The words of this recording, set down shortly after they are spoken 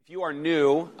you are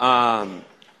new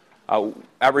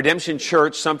at Redemption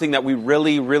Church, something that we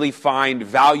really find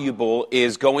valuable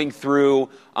is going through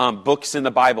books in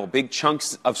the Bible, big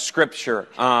chunks of Scripture.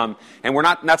 And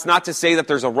that's not to say that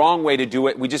there's a wrong way to do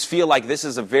it. We just feel like this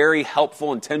is a very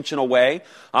helpful, intentional way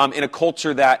in a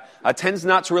culture that tends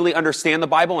not to really understand the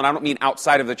Bible. And I don't mean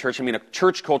outside of the church. I mean a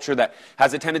church culture that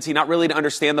has a tendency not really to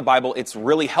understand the Bible. It's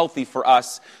really healthy for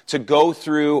us to go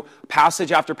through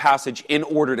passage after passage in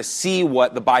order to see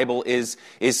what the Bible is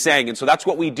saying. And so that's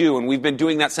what we do. And we've been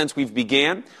doing that since we've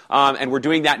began. And we're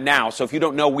doing that now. So if you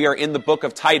don't know, we are in the book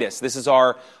of Titus. This is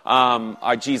our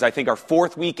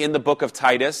fourth week in the book of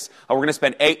Titus. We're going to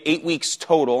spend eight weeks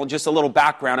total. And just a little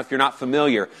background if you're not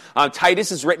familiar.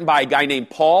 Titus is written by a guy named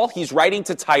Paul. He's writing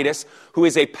to Titus, who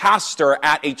is a pastor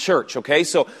at a church, okay?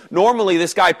 So normally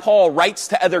this guy Paul writes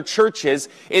to other churches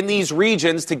in these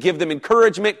regions to give them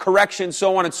encouragement, correction,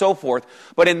 so on and so forth.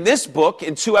 But in this book,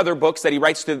 in two other books that he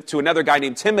writes to another guy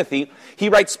named Timothy, he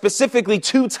writes specifically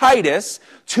to Titus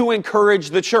to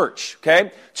encourage the church,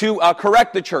 okay? To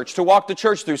correct the church, to walk the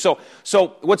church through. So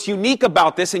what's unique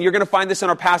about this, and you're going to find this in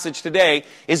our passage today,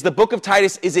 is the book of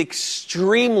Titus is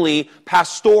extremely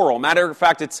pastoral. Matter of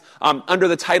fact, it's under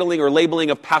the titling or labeling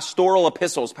of pastoral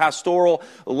epistles, pastoral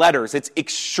letters. It's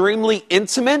extremely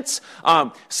intimate.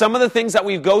 Some of the things that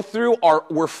we go through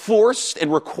we're forced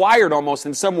and required almost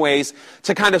in some ways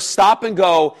to kind of stop and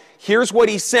go, here's what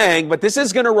he's saying, but this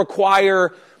is going to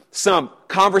require some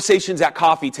conversations at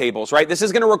coffee tables, right? This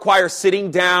is going to require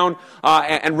sitting down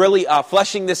and really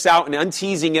fleshing this out and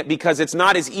unteasing it because it's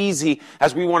not as easy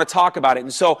as we want to talk about it.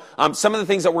 And so some of the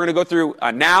things that we're going to go through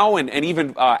now and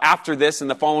even after this in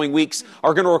the following weeks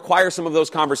are going to require some of those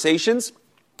conversations.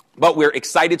 But we're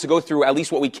excited to go through at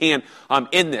least what we can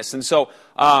in this. And so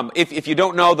if you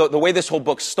don't know, the way this whole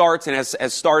book starts and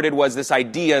has started was this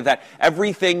idea that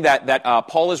everything that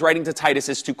Paul is writing to Titus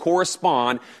is to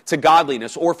correspond to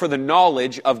godliness or for the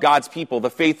knowledge of God's people, the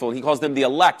faithful. He calls them the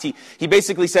elect. He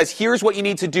basically says, here's what you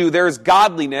need to do. There's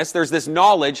godliness. There's this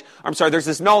knowledge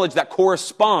that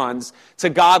corresponds to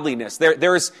godliness.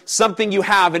 There is something you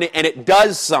have and it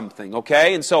does something,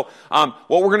 okay? And so what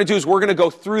we're going to do is we're going to go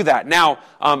through that. Now,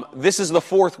 this is the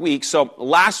fourth week. So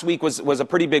last week was a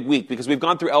pretty big week because we've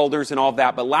gone through elders and all of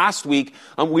that. But last week,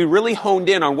 we really honed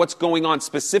in on what's going on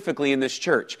specifically in this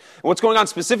church. And what's going on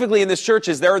specifically in this church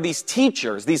is there are these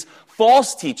teachers, these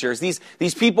false teachers, these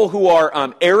people who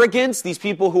are arrogant, these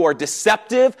people who are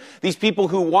deceptive, these people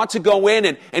who want to go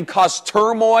in and cause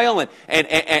turmoil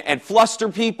and fluster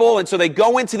people. And so they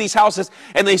go into these houses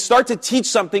and they start to teach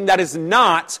something that is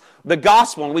not the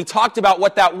gospel. And we talked about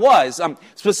what that was.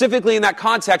 Specifically in that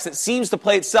context, it seems to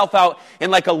play itself out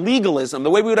in like a legalism. The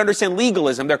way we would understand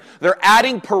legalism, they're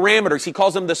adding parameters. He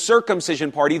calls them the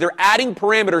circumcision party. They're adding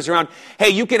parameters around, hey,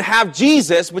 you can have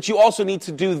Jesus, but you also need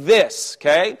to do this,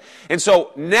 okay? And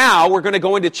so now we're going to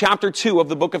go into chapter 2 of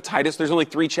the book of Titus. There's only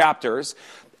 3 chapters.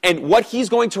 And what he's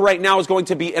going to write now is going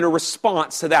to be in a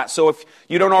response to that. So if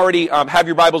you don't already have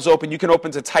your Bibles open, you can open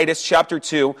to Titus chapter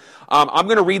 2. I'm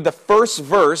going to read the first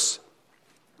verse,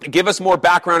 give us more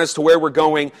background as to where we're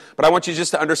going. But I want you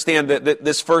just to understand that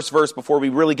this first verse before we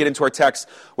really get into our text,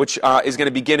 which is going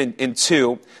to begin in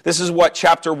 2. This is what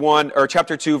chapter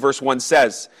 2, verse 1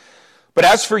 says. But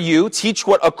as for you, teach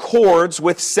what accords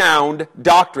with sound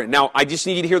doctrine. Now, I just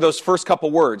need you to hear those first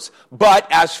couple words. But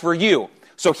as for you.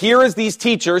 So here is these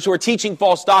teachers who are teaching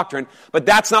false doctrine, but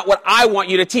that's not what I want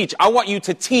you to teach. I want you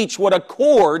to teach what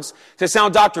accords to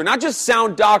sound doctrine. Not just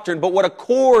sound doctrine, but what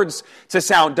accords to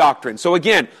sound doctrine. So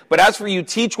again, but as for you,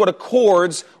 teach what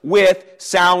accords with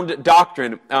sound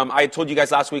doctrine. I told you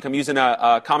guys last week I'm using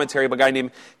a commentary of a guy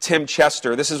named Tim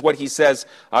Chester. This is what he says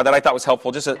that I thought was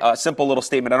helpful. Just a simple little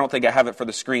statement. I don't think I have it for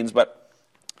the screens, but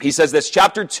he says this,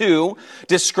 chapter 2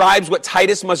 describes what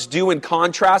Titus must do in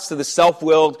contrast to the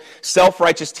self-willed,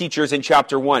 self-righteous teachers in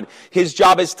chapter 1. His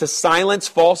job is to silence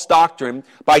false doctrine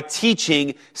by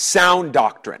teaching sound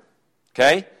doctrine.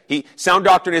 Okay? Sound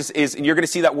doctrine is, and you're going to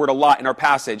see that word a lot in our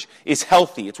passage, is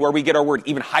healthy. It's where we get our word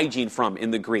even hygiene from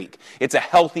in the Greek. It's a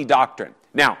healthy doctrine.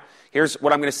 Now, here's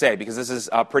what I'm going to say because this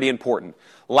is pretty important.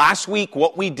 Last week,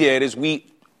 what we did is we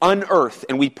unearthed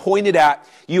and we pointed at,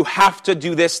 you have to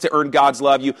do this to earn God's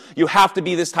love. You have to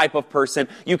be this type of person.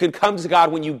 You can come to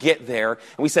God when you get there.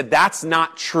 And we said, that's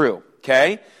not true,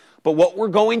 okay? But what we're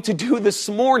going to do this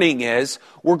morning is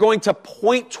we're going to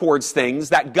point towards things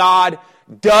that God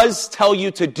does tell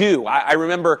you to do. I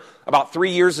remember about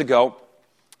 3 years ago,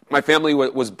 my family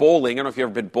was bowling. I don't know if you've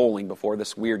ever been bowling before,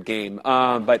 this weird game.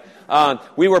 But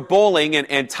we were bowling,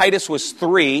 and Titus was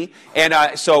 3.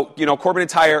 And so, Corbin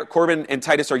and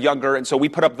Titus are younger, and so we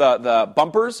put up the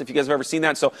bumpers, if you guys have ever seen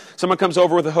that. So someone comes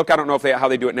over with a hook. I don't know how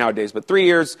they do it nowadays, but 3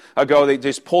 years ago, they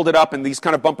just pulled it up, and these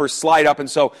kind of bumpers slide up. And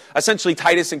so essentially,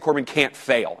 Titus and Corbin can't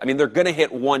fail. I mean, they're going to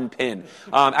hit one pin.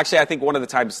 Actually, I think one of the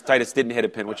times Titus didn't hit a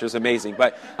pin, which was amazing.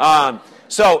 But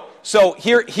So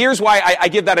here's why I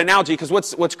give that analogy, because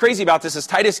what's crazy about this is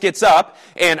Titus gets up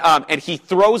and he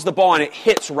throws the ball and it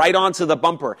hits right onto the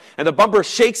bumper, and the bumper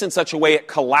shakes in such a way it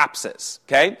collapses.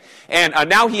 Okay, and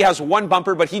now he has one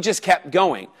bumper, but he just kept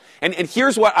going. And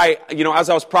here's what as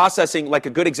I was processing, like a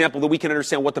good example that we can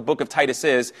understand what the book of Titus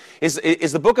is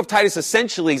the book of Titus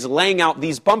essentially is laying out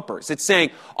these bumpers. It's saying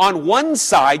on one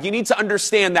side you need to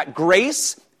understand that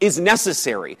grace is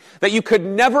necessary, that you could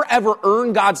never ever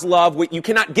earn God's love. You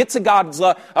cannot get to God's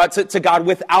love, to God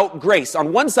without grace.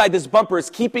 On one side, this bumper is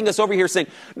keeping us over here saying,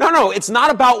 no, it's not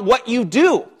about what you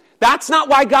do. That's not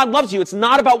why God loves you. It's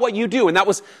not about what you do. And that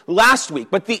was last week.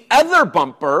 But the other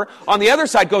bumper on the other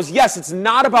side goes, yes, it's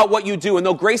not about what you do. And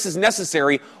though grace is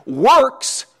necessary,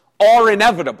 works are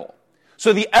inevitable.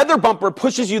 So the other bumper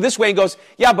pushes you this way and goes,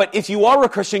 yeah, but if you are a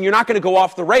Christian, you're not going to go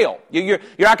off the rail. You're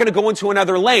not going to go into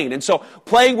another lane. And so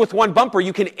playing with one bumper,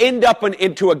 you can end up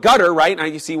into a gutter, right? Now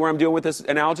you see where I'm doing with this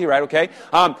analogy, right? Okay.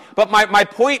 But my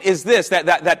point is this,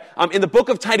 that in the book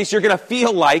of Titus, you're going to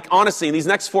feel like, honestly, in these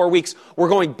next 4 weeks, we're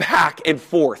going back and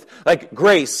forth. Like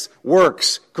grace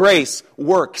works.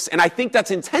 And I think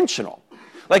that's intentional.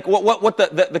 Like what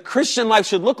the Christian life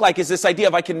should look like is this idea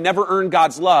of I can never earn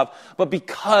God's love, but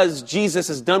because Jesus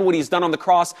has done what he's done on the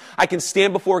cross, I can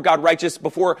stand before God righteous,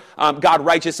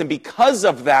 and because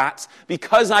of that,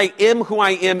 because I am who I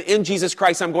am in Jesus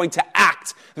Christ, I'm going to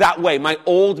act that way. My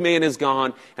old man is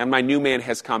gone and my new man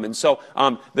has come. And so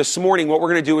this morning, what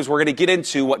we're going to do is we're going to get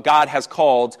into what God has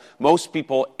called most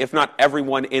people, if not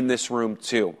everyone in this room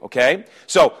to, okay?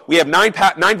 So we have 9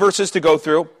 verses to go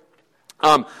through.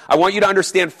 I want you to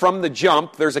understand from the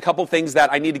jump, there's a couple things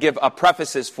that I need to give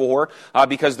prefaces for,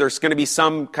 because there's going to be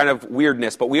some kind of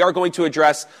weirdness. But we are going to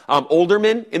address older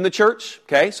men in the church,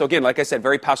 okay? So again, like I said,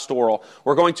 very pastoral.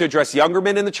 We're going to address younger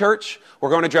men in the church. We're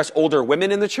going to address older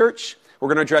women in the church. We're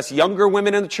going to address younger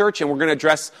women in the church, and we're going to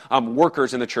address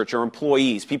workers in the church, or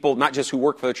employees, people not just who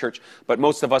work for the church, but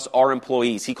most of us are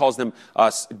employees. He calls them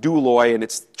douloi, and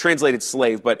it's translated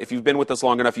slave, but if you've been with us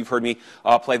long enough, you've heard me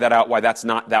play that out, why that's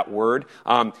not that word.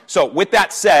 So with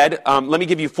that said, let me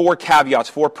give you 4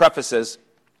 caveats, 4 prefaces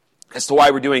as to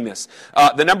why we're doing this.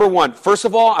 The number one, first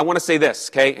of all, I want to say this,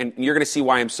 okay? And you're going to see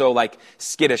why I'm so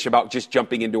skittish about just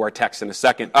jumping into our text in a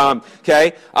second.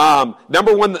 Okay?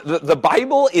 Number one, the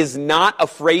Bible is not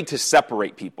afraid to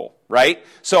separate people, right?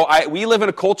 So we live in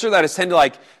a culture that is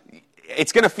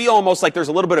it's going to feel almost like there's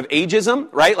a little bit of ageism,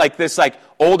 right? Like this,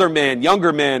 older men,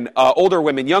 older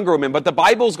women, younger women. But the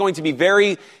Bible is going to be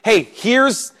very, hey,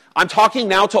 I'm talking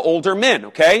now to older men,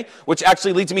 okay? Which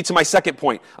actually leads me to my second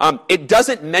point. It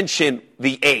doesn't mention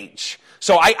the age.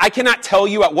 So I cannot tell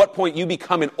you at what point you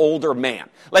become an older man.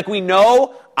 Like we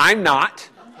know I'm not.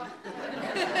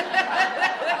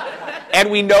 And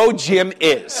we know Jim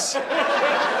is.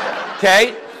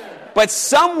 Okay? But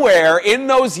somewhere in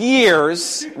those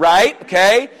years, right,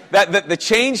 okay, that the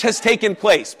change has taken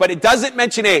place. But it doesn't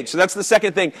mention age. So that's the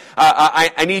second thing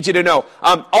I need you to know.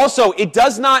 Also, it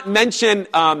does not mention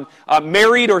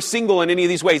married or single in any of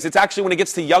these ways. It's actually, when it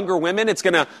gets to younger women, it's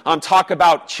going to talk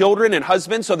about children and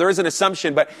husbands. So there is an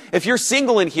assumption. But if you're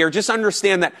single in here, just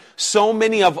understand that so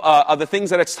many of the things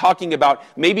that it's talking about,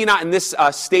 maybe not in this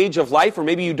stage of life, or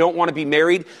maybe you don't want to be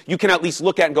married, you can at least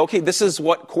look at and go, okay, this is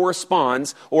what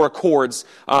corresponds or accords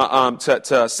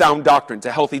to sound doctrine,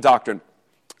 to healthy doctrine.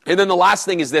 And then the last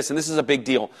thing is this, and this is a big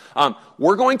deal.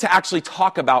 We're going to actually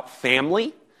talk about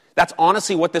family. That's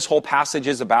honestly what this whole passage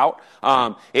is about.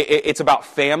 It's about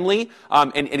family.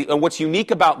 And what's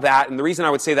unique about that, and the reason I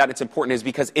would say that it's important, is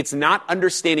because it's not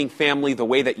understanding family the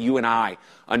way that you and I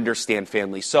understand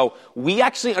family. So we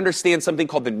actually understand something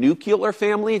called the nuclear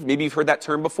family. Maybe you've heard that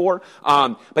term before.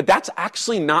 But that's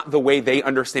actually not the way they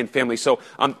understand family. So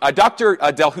Dr.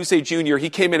 Del Husse Jr., he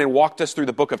came in and walked us through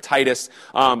the book of Titus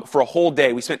for a whole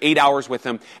day. We spent 8 hours with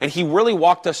him. And he really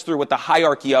walked us through what the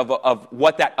hierarchy of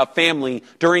what a family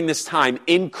during this time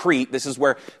in Crete, this is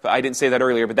where, I didn't say that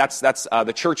earlier, but that's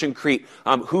the church in Crete,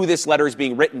 who this letter is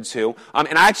being written to.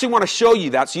 And I actually want to show you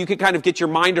that so you can kind of get your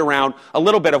mind around a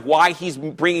little bit of why he's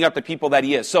bringing up the people that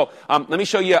he is. So let me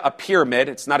show you a pyramid.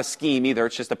 It's not a scheme either.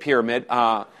 It's just a pyramid.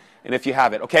 and if you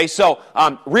have it. Okay, so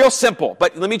real simple,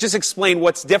 but let me just explain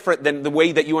what's different than the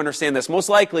way that you understand this. Most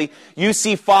likely, you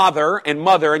see father and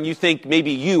mother, and you think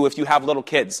maybe you, if you have little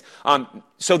kids.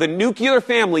 So the nuclear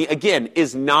family, again,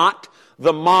 is not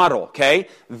the model, okay?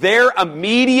 Their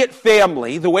immediate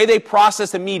family, the way they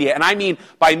process immediate, and I mean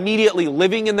by immediately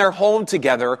living in their home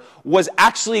together, was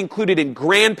actually included in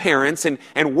grandparents and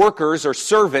workers or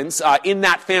servants in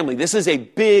that family. This is a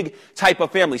big type of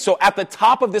family. So at the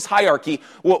top of this hierarchy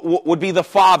would be the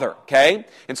father, okay?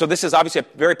 And so this is obviously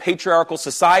a very patriarchal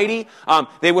society.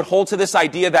 They would hold to this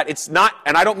idea that it's not,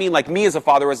 and I don't mean like me as a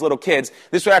father as little kids,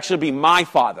 this would actually be my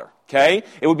father. Okay?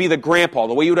 It would be the grandpa,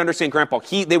 the way you would understand grandpa.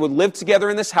 They would live together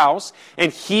in this house,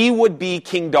 and he would be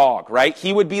king dog, right?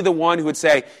 He would be the one who would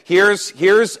say, here's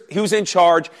who's in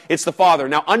charge. It's the father.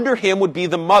 Now, under him would be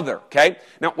the mother, okay?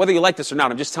 Now, whether you like this or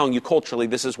not, I'm just telling you culturally,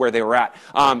 this is where they were at.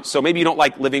 So maybe you don't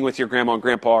like living with your grandma and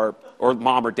grandpa or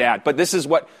mom or dad, but this is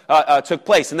what took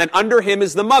place. And then under him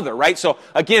is the mother, right? So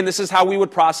again, this is how we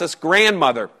would process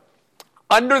grandmother.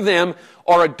 Under them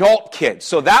are adult kids.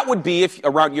 So that would be if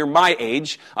around you're my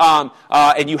age,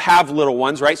 and you have little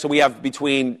ones, right? So we have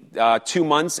between 2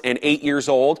 months and 8 years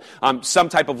old, some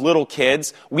type of little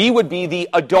kids. We would be the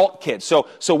adult kids.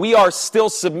 So we are still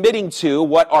submitting to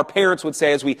what our parents would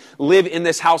say as we live in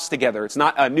this house together. It's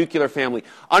not a nuclear family.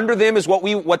 Under them is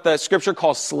what the scripture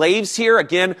calls slaves here.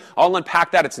 Again, I'll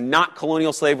unpack that. It's not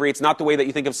colonial slavery. It's not the way that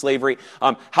you think of slavery.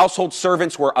 Household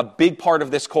servants were a big part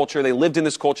of this culture. They lived in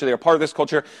this culture. They were part of this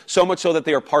culture, so much so that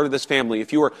they are part of this family.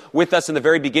 If you were with us in the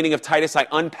very beginning of Titus, I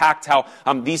unpacked how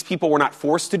these people were not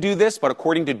forced to do this, but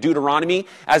according to Deuteronomy,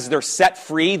 as they're set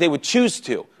free, they would choose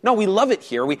to. No, we love it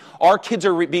here. Our kids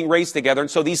are being raised together, and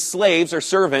so these slaves or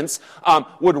servants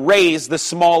would raise the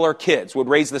smaller kids, would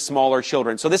raise the smaller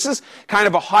children. So this is kind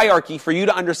of a hierarchy for you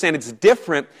to understand. It's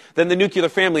different than the nuclear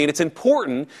family, and it's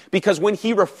important because when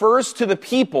he refers to the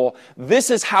people, this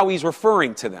is how he's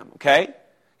referring to them, okay?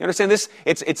 You understand this?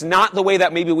 It's not the way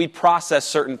that maybe we process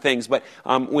certain things, but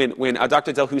when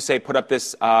Dr. Del Hussein put up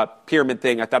this pyramid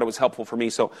thing, I thought it was helpful for me,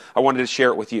 so I wanted to share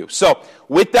it with you. So,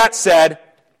 with that said,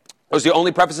 those are the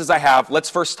only prefaces I have.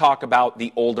 Let's first talk about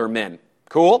the older men.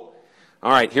 Cool?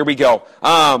 All right, here we go.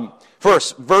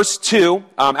 First, verse 2,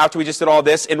 after we just did all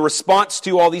this, in response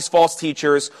to all these false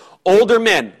teachers, older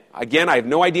men. Again, I have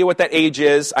no idea what that age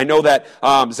is. I know that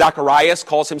Zacharias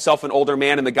calls himself an older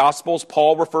man in the Gospels.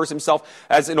 Paul refers himself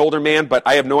as an older man, but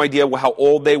I have no idea how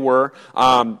old they were.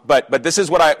 But this is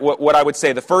what I would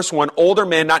say. The first one, older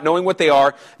men, not knowing what they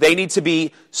are, they need to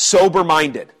be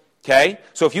sober-minded. Okay?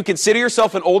 So if you consider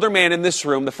yourself an older man in this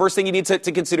room, the first thing you need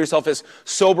to consider yourself is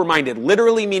sober-minded.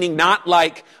 Literally meaning not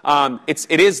like,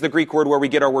 it is the Greek word where we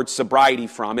get our word sobriety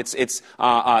from.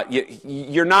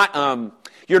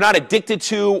 You're not addicted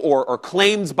to or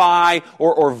claimed by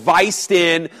or viced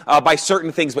in by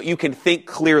certain things, but you can think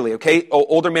clearly, okay?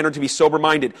 Older men are to be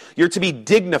sober-minded. You're to be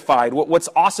dignified. What's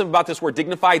awesome about this word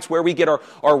dignified, it's where we get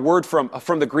our word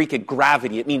from the Greek,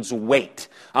 gravity. It means weight.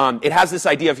 It has this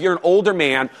idea, if you're an older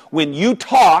man, when you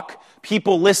talk,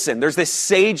 people listen. There's this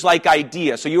sage-like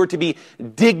idea. So you are to be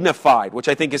dignified, which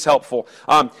I think is helpful.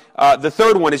 The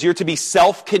third one is you're to be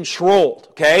self-controlled,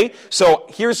 okay? So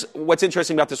here's what's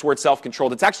interesting about this word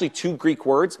self-controlled. It's actually 2 Greek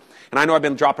words, and I know I've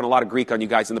been dropping a lot of Greek on you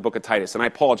guys in the book of Titus, and I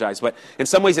apologize, but in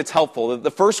some ways it's helpful.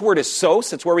 The first word is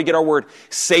sos. It's where we get our word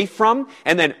safe from,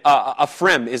 and then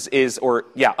aphrem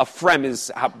aphrem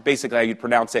is basically how you'd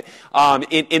pronounce it,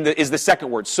 is the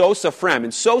second word. Sos, aphrem,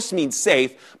 and sos means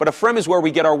safe, but aphrem is where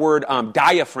we get our word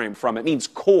diaphragm from. It means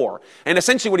core. And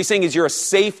essentially what he's saying is you're a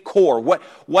safe core.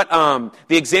 The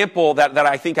example that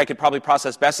I think I could probably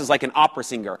process best is like an opera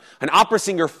singer. An opera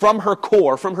singer from her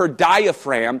core, from her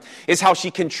diaphragm, is how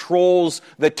she controls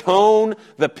the tone,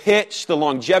 the pitch, the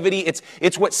longevity.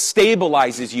 It's what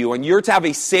stabilizes you. And you're to have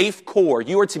a safe core.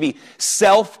 You are to be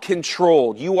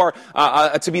self-controlled. You are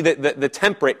to be the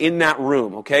temperate in that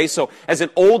room. Okay? So as an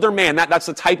older man, that's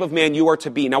the type of man you are to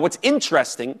be. Now what's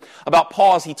interesting about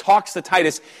Paul is he talks to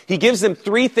Titus, he gives them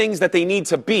 3 things that they need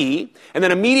to be, and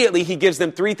then immediately he gives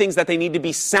them 3 things that they need to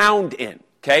be sound in.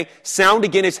 Okay? Sound,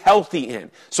 again, is healthy in.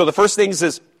 So the first things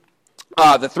is,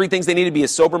 the 3 things they need to be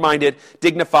is sober-minded,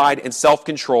 dignified, and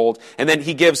self-controlled. And then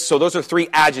he gives, so those are 3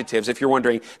 adjectives, if you're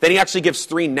wondering. Then he actually gives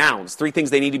 3 nouns, 3 things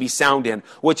they need to be sound in,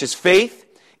 which is faith,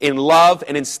 in love,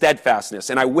 and in steadfastness.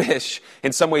 And I wish,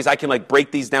 in some ways, I can break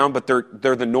these down, but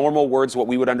they're the normal words, what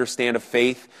we would understand of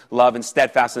faith, love, and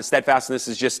steadfastness. Steadfastness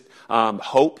is just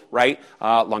hope, right?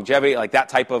 Longevity, like that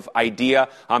type of idea.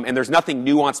 And there's nothing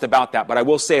nuanced about that. But I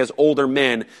will say, as older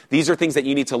men, these are things that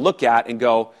you need to look at and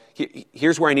go,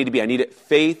 here's where I need to be. I need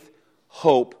faith,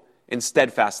 hope, and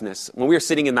steadfastness. When we were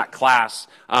sitting in that class,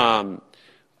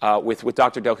 with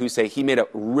Dr. Del Husey, he made a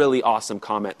really awesome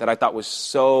comment that I thought was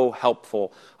so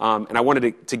helpful. And I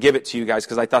wanted to give it to you guys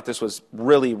because I thought this was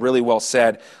really, really well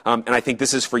said. And I think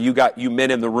this is for you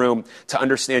men in the room to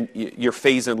understand your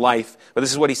phase in life. But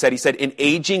this is what he said. He said, in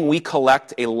aging, we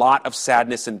collect a lot of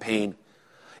sadness and pain.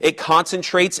 It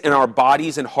concentrates in our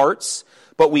bodies and hearts,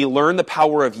 but we learn the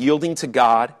power of yielding to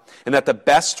God and that the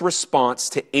best response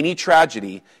to any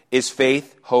tragedy is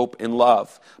faith, hope, and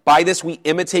love. By this, we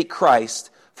imitate Christ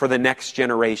for the next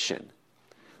generation.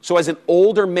 So as an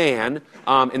older man,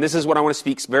 and this is what I want to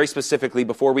speak very specifically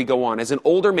before we go on. As an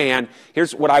older man,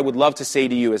 here's what I would love to say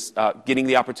to you is getting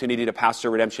the opportunity to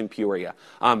pastor Redemption Peoria.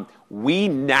 We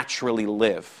naturally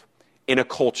live in a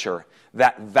culture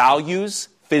that values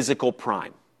physical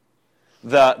prime.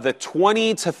 The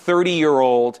 20 to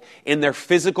 30-year-old in their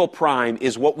physical prime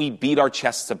is what we beat our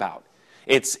chests about.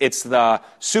 It's the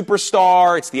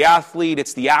superstar, it's the athlete,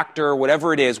 it's the actor,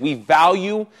 whatever it is. We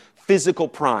value physical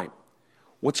prime.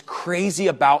 What's crazy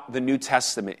about the New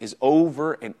Testament is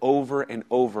over and over and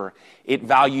over, it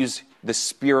values the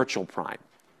spiritual prime.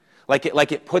 Like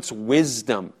it puts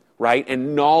wisdom, right,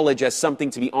 and knowledge as something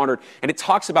to be honored. And it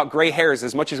talks about gray hairs,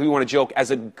 as much as we want to joke,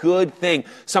 as a good thing.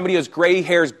 Somebody who has gray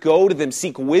hairs, go to them,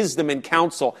 seek wisdom and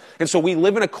counsel. And so we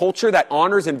live in a culture that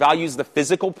honors and values the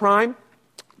physical prime.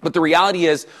 But the reality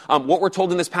is, what we're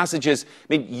told in this passage is,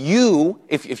 I mean,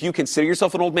 if you consider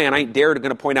yourself an old man, I ain't dare going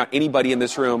to point out anybody in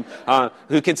this room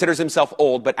who considers himself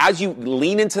old, but as you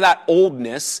lean into that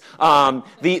oldness,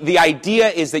 the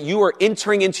idea is that you are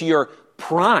entering into your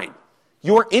prime.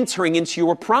 You're entering into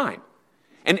your prime.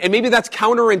 And maybe that's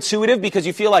counterintuitive because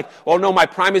you feel like, oh no, my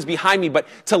prime is behind me, but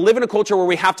to live in a culture where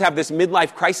we have to have this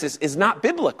midlife crisis is not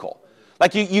biblical.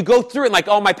 Like you go through it like,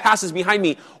 oh, my past is behind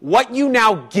me. What you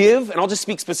now give, and I'll just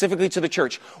speak specifically to the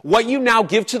church, what you now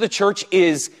give to the church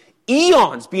is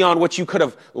eons beyond what you could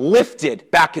have lifted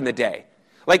back in the day.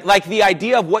 Like the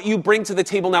idea of what you bring to the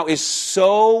table now is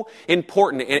so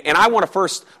important. And I want to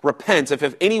first repent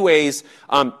if any ways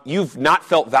you've not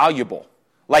felt valuable.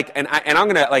 And I'm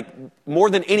going to, more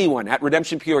than anyone at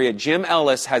Redemption Peoria, Jim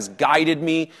Ellis has guided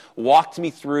me, walked me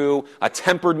through,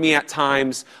 tempered me at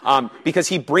times, because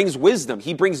he brings wisdom,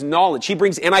 he brings knowledge, he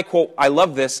brings, and I quote, I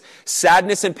love this,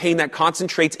 sadness and pain that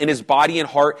concentrates in his body and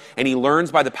heart, and he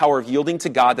learns by the power of yielding to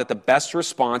God that the best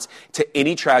response to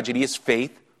any tragedy is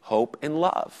faith, hope, and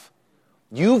love.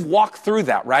 You've walked through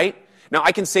that, right? Now,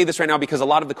 I can say this right now because a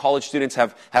lot of the college students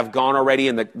have gone already,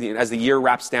 and as the year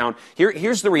wraps down.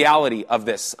 Here's the reality of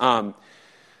this. I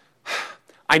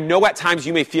know at times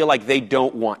you may feel like they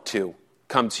don't want to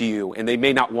come to you, and they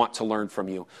may not want to learn from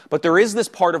you. But there is this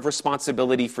part of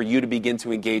responsibility for you to begin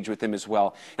to engage with them as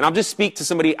well. And I'll just speak to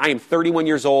somebody. I am 31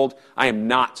 years old. I am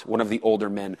not one of the older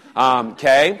men,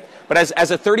 okay? But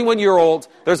as a 31-year-old,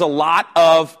 there's a lot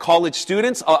of college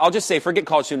students. I'll just say, forget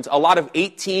college students, a lot of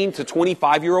 18 to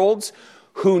 25-year-olds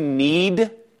who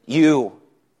need you.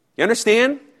 You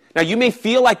understand? Now, you may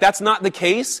feel like that's not the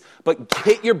case, but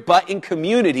get your butt in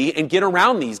community and get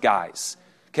around these guys.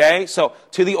 Okay, so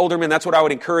to the older men, that's what I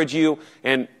would encourage you.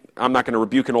 And I'm not going to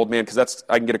rebuke an old man because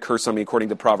I can get a curse on me according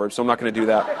to Proverbs, so I'm not going to do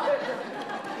that.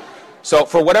 So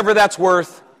for whatever that's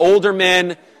worth, older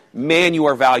men, man, you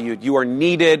are valued. You are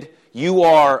needed. You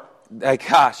are,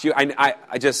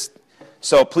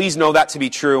 so please know that to be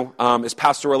true, as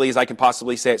pastorally as I can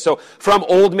possibly say it. So from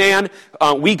old man,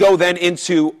 we go then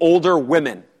into older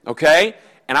women, okay?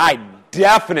 And I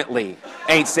definitely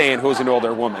ain't saying who's an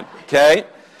older woman, okay?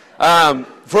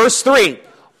 Verse 3,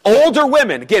 older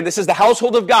women. Again, this is the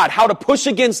household of God. How to push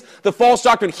against the false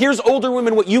doctrine. Here's older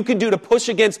women, what you can do to push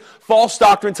against false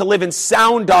doctrine, to live in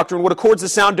sound doctrine, what accords to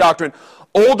sound doctrine.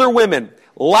 Older women,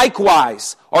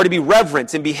 likewise, are to be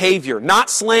reverent in behavior, not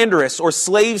slanderous or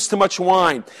slaves to much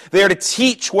wine. They are to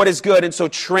teach what is good, and so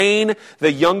train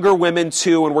the younger women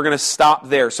too, and we're going to stop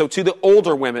there. So to the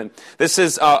older women, this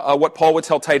is what Paul would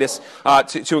tell Titus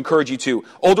to encourage you to.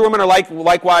 Older women are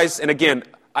likewise, and again,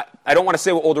 I don't want to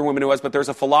say what older woman it was, but there's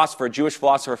a philosopher, a Jewish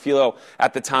philosopher, Philo,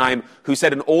 at the time, who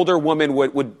said an older woman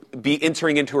would be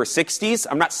entering into her 60s.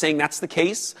 I'm not saying that's the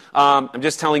case. I'm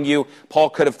just telling you, Paul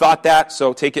could have thought that,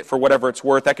 so take it for whatever it's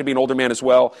worth. That could be an older man as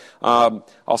well.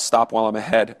 I'll stop while I'm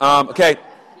ahead. Okay.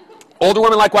 Older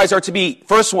women likewise are to be,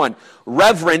 first one,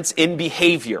 reverent in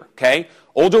behavior. Okay.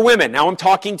 Older women, now I'm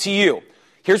talking to you.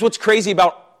 Here's what's crazy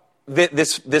about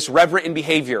this reverent in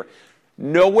behavior.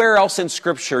 Nowhere else in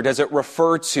Scripture does it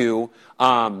refer to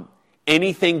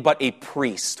anything but a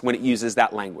priest when it uses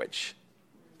that language.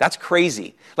 That's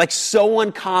crazy. Like so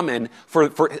uncommon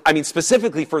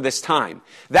specifically for this time.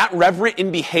 That reverent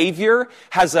in behavior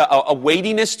has a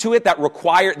weightiness to it that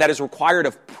is required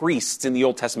of priests in the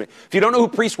Old Testament. If you don't know who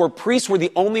priests were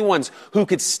the only ones who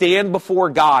could stand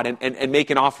before God and make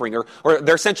an offering. Or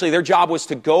their job was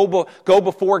to go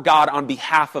before God on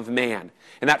behalf of man.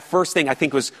 And that first thing I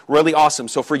think was really awesome.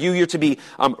 So for you, you're to be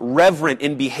reverent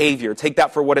in behavior. Take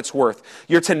that for what it's worth.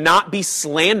 You're to not be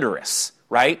slanderous.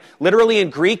 Right? Literally in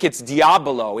Greek, it's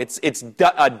diabolo. It's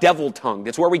devil-tongued.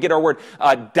 It's where we get our word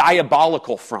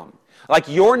diabolical from. Like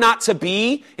you're not to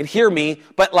be, and hear me,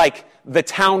 but like the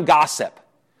town gossip.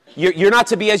 You're not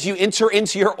to be, as you enter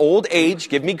into your old age,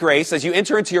 give me grace, as you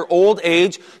enter into your old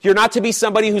age, you're not to be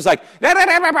somebody who's like,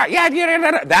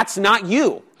 that's not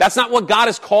you. That's not what God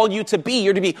has called you to be.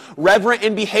 You're to be reverent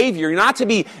in behavior. You're not to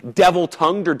be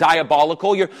devil-tongued or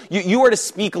diabolical. You are to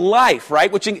speak life, right?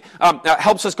 Which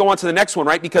helps us go on to the next one,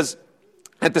 right? Because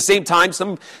at the same time,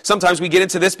 sometimes we get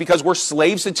into this because we're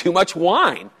slaves to too much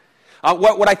wine.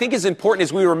 What I think is important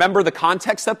is we remember the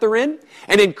context that they're in.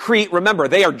 And in Crete, remember,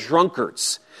 they are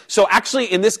drunkards. So actually,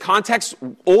 in this context,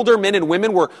 older men and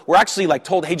women were actually like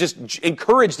told, hey, just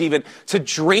encouraged even to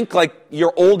drink like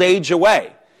your old age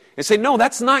away. And say, no,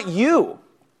 that's not you.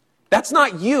 That's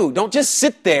not you. Don't just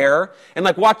sit there and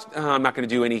like watch. I'm not going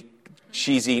to do any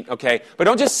cheesy, okay? But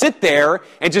don't just sit there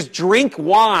and just drink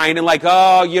wine and like,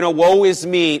 woe is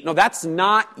me. No, that's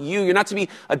not you. You're not to be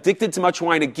addicted to much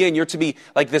wine again. You're to be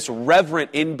like this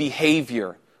reverent in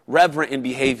behavior. Reverent in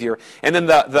behavior. And then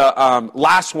the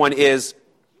last one is,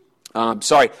 not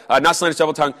slanderous,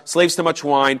 devil-tongued, slaves to much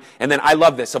wine. And then I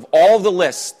love this. Of all the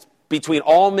lists between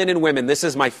all men and women, this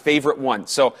is my favorite one.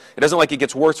 So it doesn't like it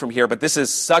gets worse from here, but this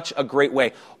is such a great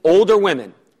way. Older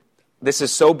women, this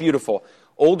is so beautiful.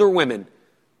 Older women,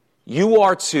 you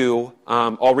are to,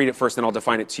 I'll read it first and I'll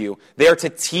define it to you. They are to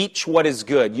teach what is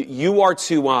good. You are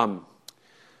to,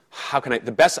 I've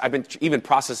been even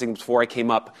processing before I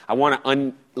came up. I want to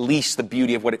unleash the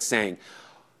beauty of what it's saying.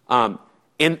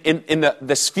 In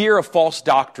the sphere of false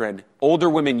doctrine, older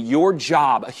women, your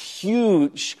job, a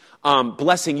huge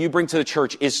blessing you bring to the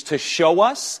church is to show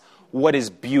us what is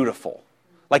beautiful.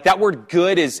 Like that word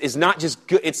good is not just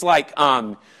good. It's like,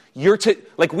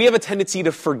 we have a tendency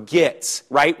to forget,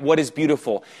 right, what is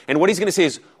beautiful. And what he's going to say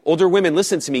is, older women,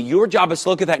 listen to me. Your job is to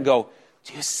look at that and go,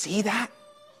 do you see that?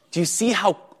 Do you see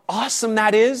how awesome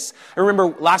that is? I remember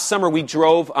last summer we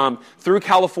drove through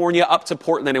California up to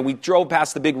Portland and we drove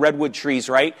past the big redwood trees,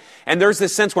 right? And there's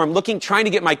this sense where I'm trying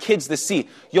to get my kids to see,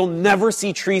 you'll never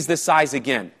see trees this size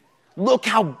again. Look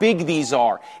how big these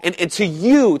are. And to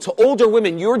you, to older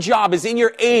women, your job is in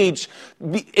your age,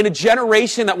 in a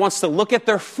generation that wants to look at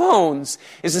their phones,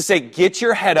 is to say, get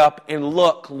your head up and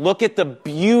look at the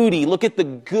beauty, look at the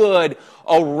good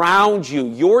around you.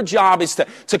 Your job is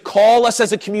to call us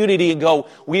as a community and go,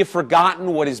 we have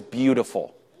forgotten what is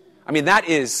beautiful. I'm not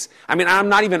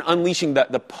even unleashing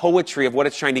the poetry of what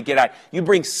it's trying to get at. You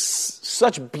bring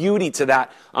such beauty to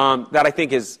that, that I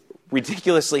think is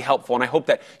ridiculously helpful, and I hope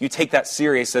that you take that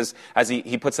serious as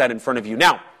he puts that in front of you.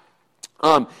 Now,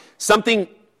 something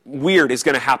weird is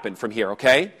going to happen from here,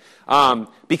 okay?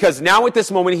 Because now at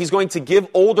this moment, he's going to give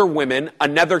older women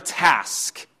another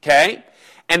task, okay?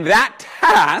 And that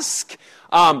task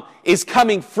is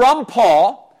coming from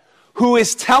Paul, who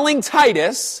is telling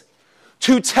Titus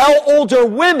to tell older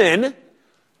women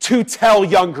to tell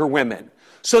younger women.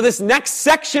 So this next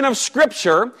section of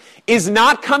Scripture is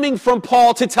not coming from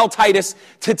Paul to tell Titus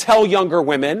to tell younger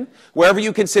women, wherever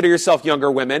you consider yourself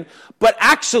younger women, but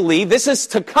actually this is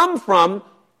to come from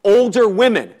older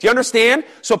women. Do you understand?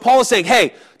 So Paul is saying,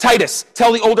 hey, Titus,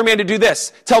 tell the older man to do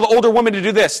this. Tell the older woman to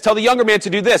do this. Tell the younger man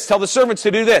to do this. Tell the servants to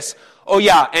do this. Oh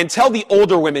yeah, and tell the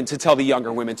older women to tell the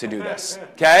younger women to do this.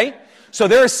 Okay? So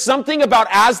there is something about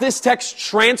as this text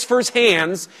transfers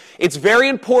hands, it's very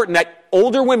important that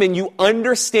older women, you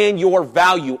understand your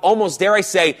value. Almost, dare I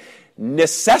say,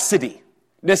 necessity.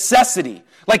 Necessity.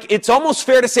 Like, it's almost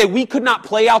fair to say we could not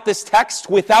play out this text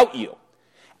without you.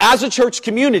 As a church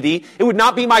community, it would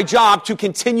not be my job to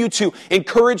continue to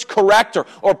encourage, correct,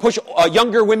 or push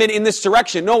younger women in this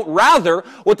direction. No, rather,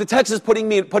 what the text is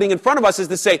putting in front of us is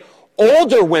to say,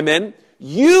 older women,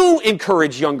 you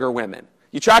encourage younger women.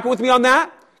 You tracking with me on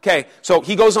that? Okay, so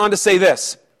he goes on to say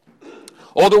this.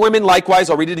 Older women, likewise,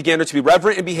 I'll read it again, are to be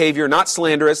reverent in behavior, not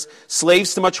slanderous,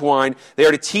 slaves to much wine. They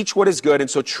are to teach what is good, and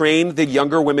so train the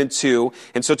younger women too.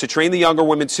 And so to train the younger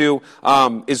women too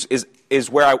is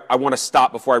where I want to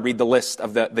stop before I read the list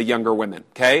of the younger women,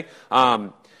 okay? I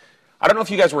don't know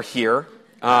if you guys were here.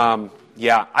 I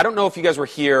don't know if you guys were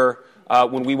here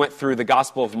when we went through the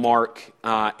Gospel of Mark,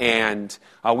 and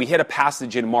we hit a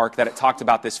passage in Mark that it talked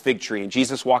about this fig tree. And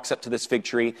Jesus walks up to this fig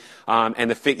tree,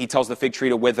 and he tells the fig tree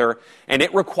to wither. And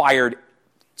it required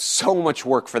so much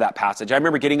work for that passage. I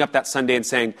remember getting up that Sunday and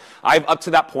saying, I've up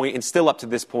to that point, and still up to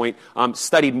this point,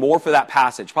 studied more for that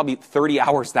passage, probably 30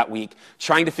 hours that week,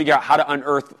 trying to figure out how to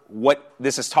unearth what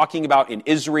this is talking about in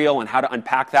Israel and how to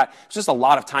unpack that. It's just a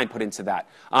lot of time put into that.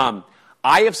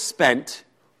 I have spent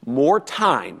more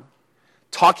time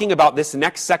talking about this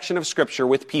next section of Scripture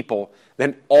with people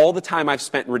than all the time I've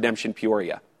spent in Redemption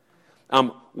Peoria.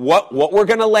 What we're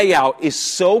going to lay out is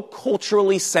so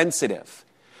culturally sensitive.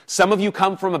 Some of you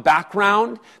come from a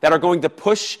background that are going to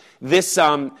push this,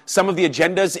 some of the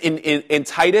agendas in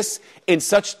Titus in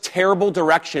such terrible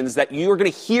directions that you're going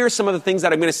to hear some of the things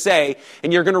that I'm going to say,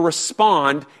 and you're going to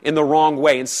respond in the wrong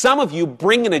way. And some of you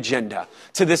bring an agenda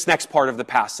to this next part of the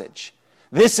passage.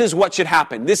 This is what should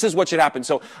happen. This is what should happen.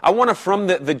 So I want to, from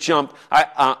the jump,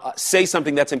 say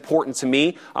something that's important to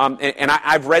me.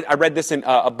 I read this in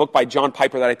a book by John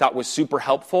Piper that I thought was super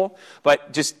helpful.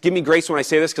 But just give me grace when I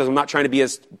say this, because I'm not trying to be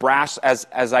as brash as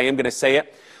I am going to say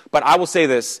it. But I will say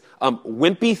this.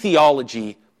 Wimpy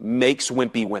theology makes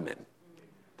wimpy women.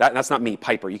 That's not me,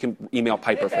 Piper. You can email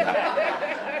Piper for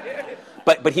that.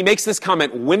 But he makes this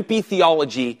comment, wimpy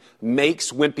theology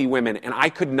makes wimpy women. And I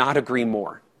could not agree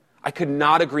more. I could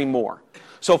not agree more.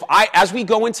 So as we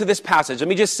go into this passage, let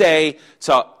me just say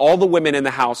to all the women in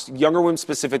the house, younger women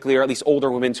specifically, or at least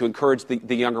older women, to encourage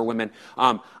the younger women.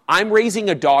 I'm raising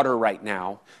a daughter right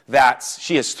now that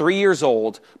she is 3 years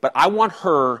old, but I want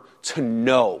her to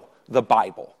know the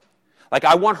Bible. Like,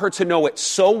 I want her to know it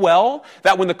so well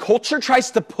that when the culture tries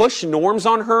to push norms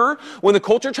on her, when the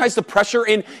culture tries to pressure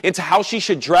into how she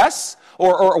should dress,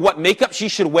 or what makeup she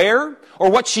should wear, or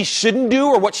what she shouldn't do,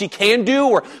 or what she can do,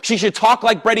 or she should talk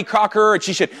like Betty Crocker, and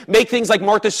she should make things like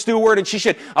Martha Stewart, and she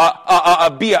should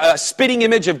be a spitting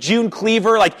image of June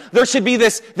Cleaver. Like, there should be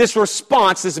this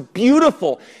response, this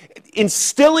beautiful,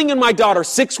 instilling in my daughter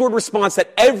 6-word response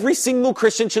that every single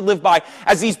Christian should live by,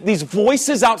 as these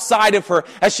voices outside of her,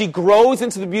 as she grows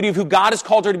into the beauty of who God has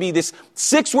called her to be, this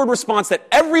 6-word response that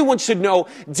everyone should know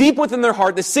deep within their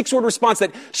heart, this 6-word response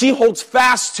that she holds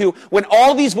fast to when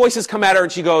all these voices come at her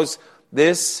and she goes,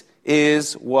 this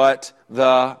is what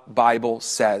the Bible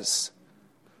says.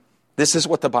 This is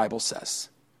what the Bible says.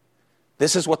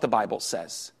 This is what the Bible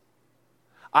says.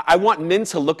 I want men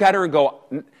to look at her and go,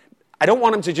 I don't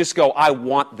want them to just go, I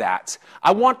want that.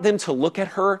 I want them to look at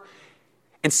her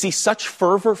and see such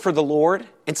fervor for the Lord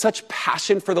and such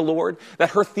passion for the Lord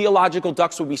that her theological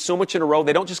ducks would be so much in a row.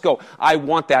 They don't just go, I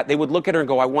want that. They would look at her and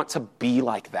go, I want to be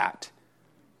like that.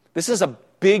 This is a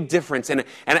big difference. And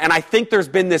I think there's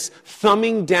been this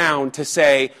thumbing down to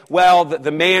say, well,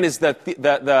 the man is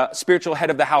the spiritual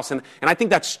head of the house. And I think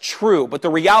that's true. But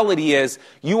the reality is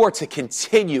you are to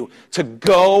continue to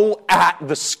go at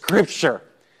the Scripture,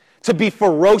 to be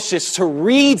ferocious, to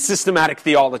read systematic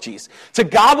theologies, to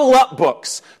gobble up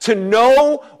books, to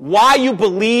know why you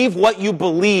believe what you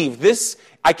believe. This,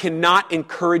 I cannot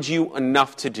encourage you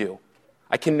enough to do.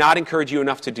 I cannot encourage you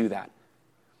enough to do that.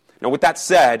 Now, with that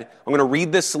said, I'm going to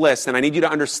read this list, and I need you to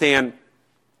understand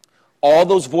all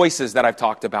those voices that I've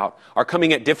talked about are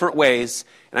coming at different ways,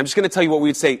 and I'm just going to tell you what we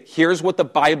would say. Here's what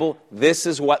this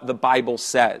is what the Bible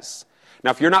says. Now,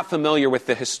 if you're not familiar with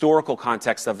the historical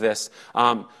context of this,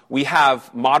 we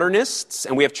have modernists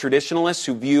and we have traditionalists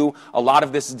who view a lot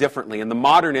of this differently. And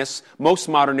most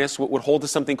modernists would hold to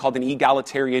something called an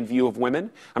egalitarian view of women.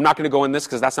 I'm not going to go in this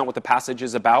because that's not what the passage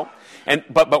is about.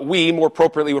 But we, more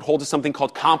appropriately, would hold to something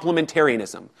called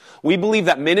complementarianism. We believe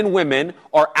that men and women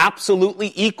are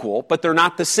absolutely equal, but they're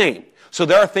not the same. So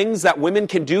there are things that women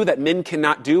can do that men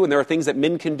cannot do, and there are things that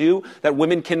men can do that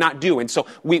women cannot do. And so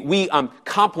we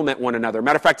complement one another.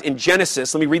 Matter of fact, in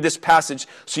Genesis, let me read this passage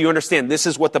so you understand. This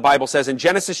is what the Bible says. In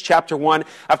Genesis chapter 1,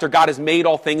 after God has made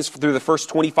all things through the first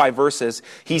 25 verses,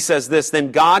 he says this,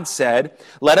 Then God said,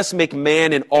 let us make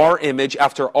man in our image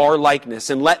after our likeness,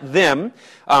 and let them,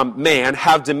 man,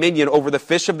 have dominion over the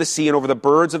fish of the sea and over the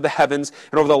birds of the heavens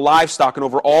and over the livestock and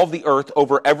over all the earth,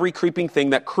 over every creeping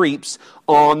thing that creeps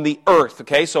on the earth.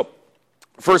 Okay, so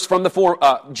first from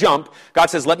the jump, God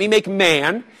says, let me make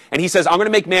man. And he says, I'm going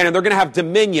to make man, and they're going to have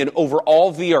dominion over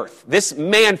all the earth. This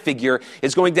man figure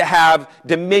is going to have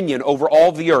dominion over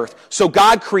all the earth. So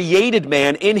God created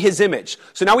man in his image.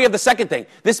 So now we have the second thing.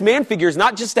 This man figure is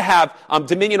not just to have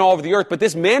dominion all over the earth, but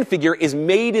this man figure is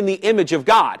made in the image of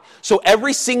God. So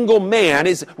every single man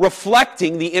is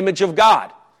reflecting the image of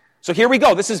God. So here we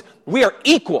go. We are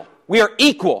equal. We are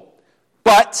equal.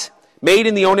 But made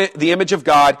in the image of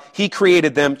God, he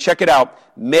created them, check it out,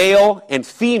 male and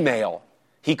female,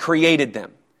 He created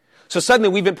them. So suddenly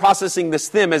we've been processing this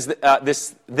them as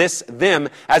them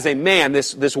as a man,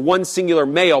 this one singular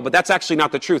male, but that's actually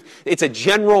not the truth. It's a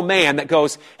general man that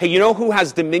goes, hey, you know who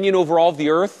has dominion over all of the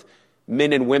earth?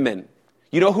 Men and women.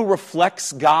 You know who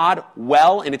reflects God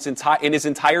well in his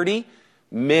entirety?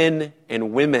 Men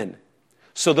and women.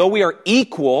 So though we are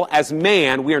equal as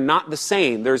man, we are not the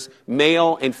same. There's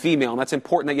male and female, and that's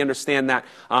important that you understand that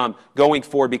going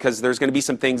forward, because there's going to be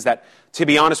some things that, to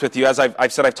be honest with you, as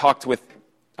I've said, I've talked with,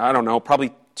 I don't know,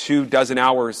 probably 24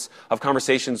 hours of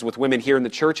conversations with women here in the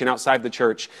church and outside the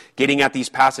church, getting at these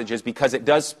passages, because it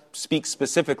does speak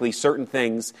specifically certain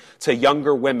things to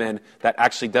younger women that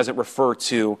actually doesn't refer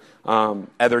to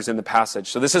others in the passage.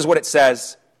 So this is what it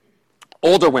says.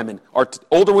 Older women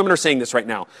are saying this right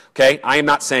now. Okay, I am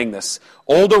not saying this.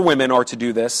 Older women are to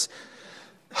do this.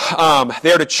 They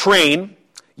are to train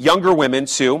younger women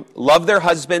to love their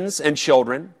husbands and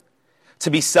children, to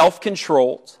be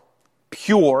self-controlled,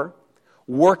 pure,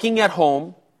 working at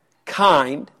home,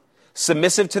 kind,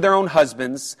 submissive to their own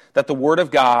husbands, that the word of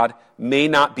God may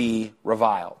not be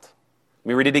reviled. Let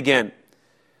me read it again.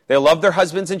 They love their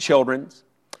husbands and children,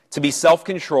 to be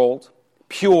self-controlled,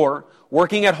 pure,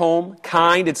 working at home,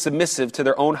 kind, and submissive to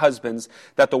their own husbands,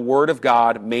 that the word of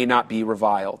God may not be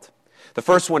reviled. The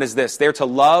first one is this. They're to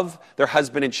love their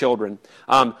husband and children.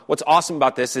 What's awesome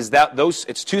about this is that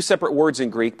it's two separate words in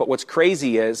Greek, but what's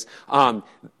crazy is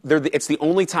it's the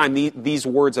only time these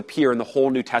words appear in the whole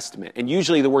New Testament. And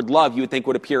usually the word love you would think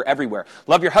would appear everywhere.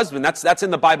 Love your husband, that's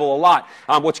in the Bible a lot.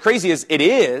 What's crazy is it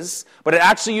is, but it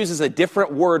actually uses a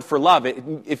different word for love.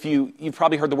 You've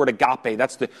probably heard the word agape.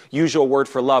 That's the usual word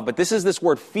for love. But this is this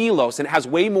word philos, and it has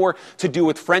way more to do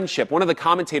with friendship. One of the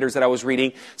commentators that I was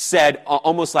reading said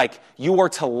almost like, you are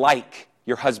to like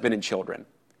your husband and children.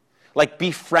 Like, be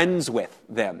friends with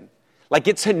them. Like,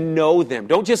 get to know them.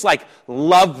 Don't just like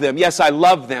love them. Yes, I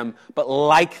love them, but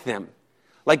like them.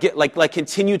 Like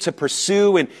continue to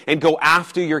pursue and go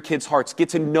after your kids' hearts. Get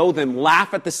to know them.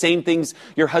 Laugh at the same things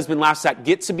your husband laughs at.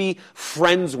 Get to be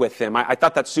friends with them. I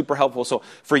thought that's super helpful. So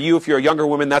for you, if you're a younger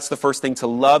woman, that's the first thing, to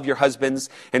love your husbands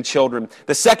and children.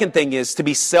 The second thing is to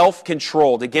be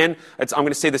self-controlled. Again, I'm going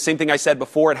to say the same thing I said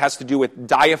before. It has to do with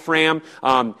diaphragm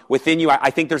within you. I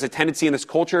think there's a tendency in this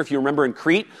culture, if you remember in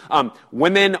Crete,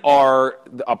 women are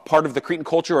a part of the Cretan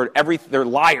culture, they're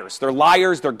liars. They're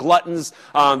liars, they're gluttons,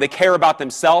 they care about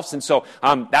themselves, and so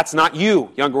that's not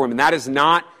you, younger women. That is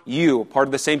not you. Part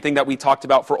of the same thing that we talked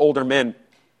about for older men.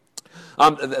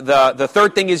 The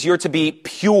third thing is you're to be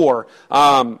pure.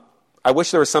 I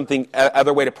wish there was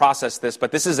other way to process this,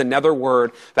 but this is another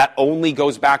word that only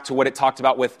goes back to what it talked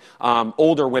about with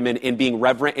older women in being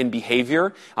reverent in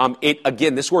behavior.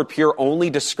 Again, this word pure only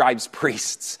describes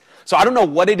priests. So I don't know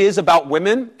what it is about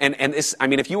women, and this,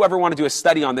 if you ever want to do a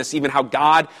study on this, even how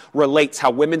God relates,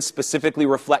 how women specifically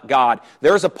reflect God,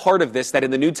 there's a part of this that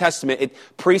in the New Testament,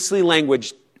 priestly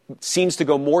language seems to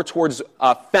go more towards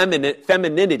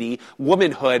femininity,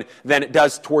 womanhood, than it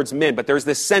does towards men. But there's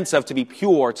this sense of to be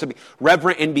pure, to be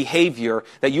reverent in behavior,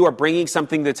 that you are bringing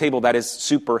something to the table that is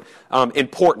super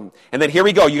important. And then here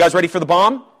we go. You guys ready for the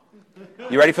bomb?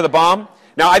 You ready for the bomb?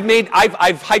 Now, I've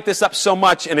hyped this up so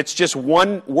much, and it's just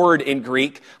one word in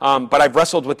Greek, but I've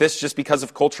wrestled with this just because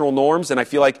of cultural norms, and I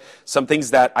feel like some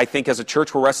things that I think as a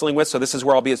church we're wrestling with, so this is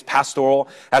where I'll be as pastoral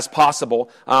as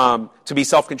possible, to be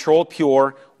self-controlled,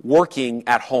 pure, working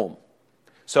at home.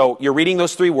 So you're reading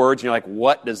those three words, and you're like,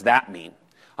 what does that mean?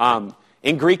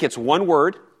 In Greek, it's one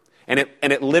word, and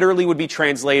it literally would be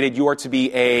translated, you are to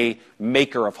be a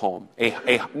maker of home,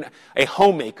 a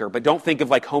homemaker. But don't think of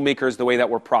like homemakers the way that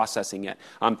we're processing it.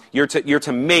 You're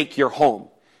to make your home.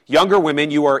 Younger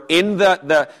women, you are in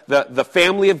the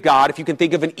family of God. If you can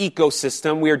think of an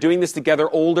ecosystem, we are doing this together,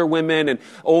 older women and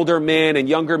older men and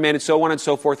younger men and so on and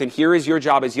so forth. And here is your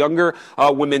job as younger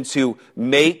women to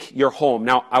make your home.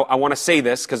 Now, I want to say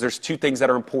this because there's two things that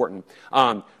are important.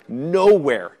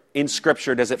 Nowhere in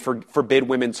Scripture does it forbid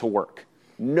women to work.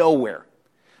 Nowhere.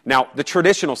 Now, the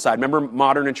traditional side, remember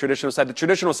modern and traditional side? The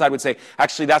traditional side would say,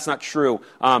 actually, that's not true.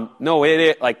 No,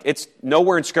 it's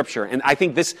nowhere in Scripture. And I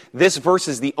think this verse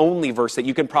is the only verse that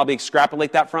you can probably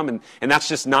extrapolate that from, and that's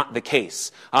just not the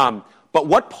case. But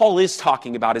what Paul is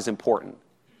talking about is important.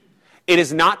 It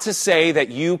is not to say that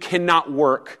you cannot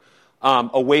work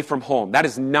away from home. That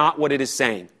is not what it is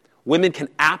saying. Women can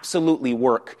absolutely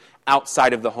work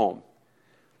outside of the home.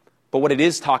 But what it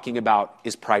is talking about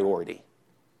is priority.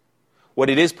 What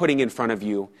it is putting in front of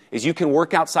you is you can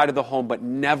work outside of the home, but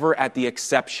never at the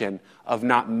exception of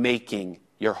not making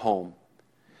your home.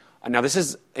 Now, this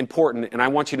is important, and I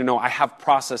want you to know I have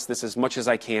processed this as much as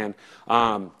I can.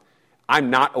 I'm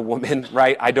not a woman,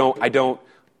 right? I don't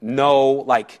know,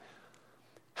 like,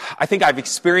 I think I've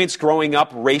experienced growing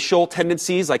up racial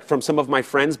tendencies, like from some of my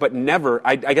friends, but never,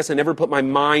 I guess I never put my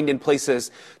mind in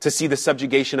places to see the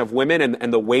subjugation of women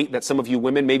and the weight that some of you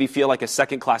women maybe feel like a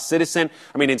second-class citizen.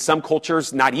 I mean, in some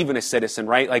cultures, not even a citizen,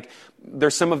 right? Like,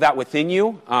 there's some of that within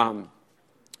you. And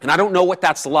I don't know what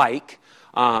that's like.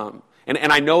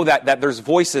 And I know that there's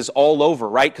voices all over,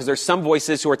 right? Because there's some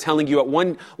voices who are telling you at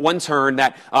one turn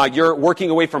that you're working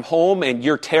away from home and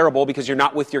you're terrible because you're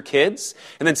not with your kids.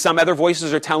 And then some other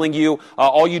voices are telling you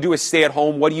all you do is stay at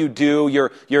home. What do you do?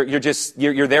 You're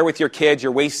there with your kids.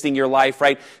 You're wasting your life,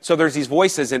 right? So there's these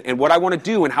voices. And what I want to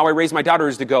do and how I raise my daughter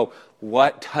is to go,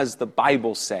 what does the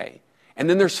Bible say? And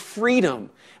then there's freedom.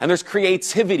 And there's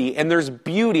creativity, and there's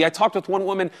beauty. I talked with one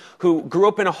woman who grew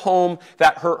up in a home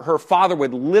that her father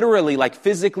would literally, like,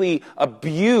 physically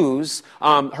abuse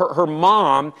her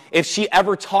mom if she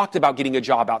ever talked about getting a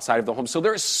job outside of the home. So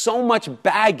there's so much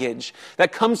baggage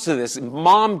that comes to this,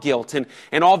 mom guilt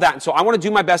and all that. And so I want to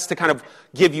do my best to kind of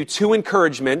give you two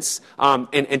encouragements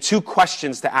and two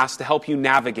questions to ask to help you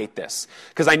navigate this.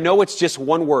 Because I know it's just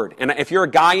one word. And if you're a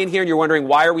guy in here and you're wondering,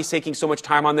 why are we taking so much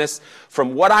time on this?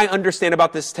 From what I understand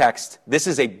about this text, this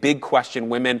is a big question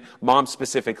women, moms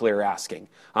specifically, are asking.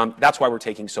 That's why we're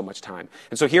taking so much time.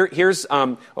 And so here's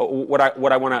what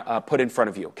I want to put in front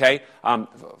of you, okay?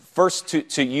 First,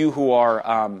 to you who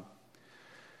are...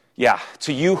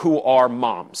 to you who are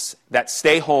moms that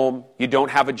stay home, you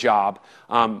don't have a job,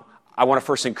 I want to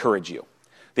first encourage you.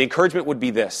 The encouragement would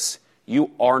be this: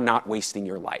 you are not wasting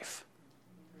your life.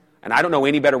 And I don't know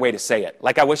any better way to say it.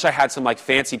 Like, I wish I had some, like,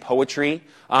 fancy poetry,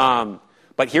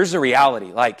 but here's the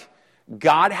reality. Like,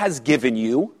 God has given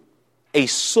you a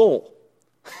soul.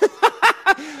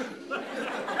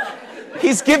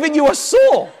 He's given you a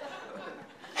soul.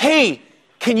 Hey,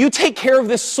 can you take care of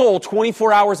this soul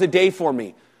 24 hours a day for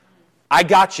me? I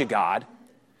got you, God.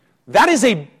 That is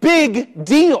a big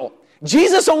deal.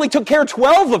 Jesus only took care of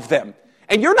 12 of them.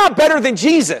 And you're not better than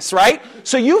Jesus, right?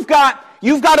 So you've got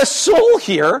a soul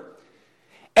here,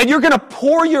 and you're going to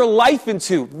pour your life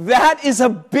into. That is a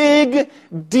big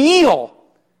deal.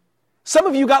 Some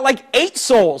of you got like 8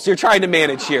 souls you're trying to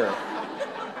manage here.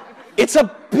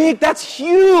 That's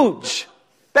huge.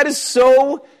 That is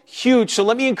so huge. So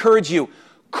let me encourage you.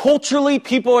 Culturally,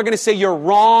 people are going to say you're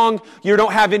wrong, you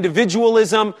don't have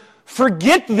individualism.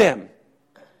 Forget them.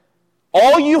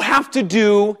 All you have to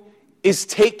do is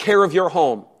take care of your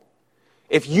home.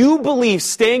 If you believe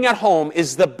staying at home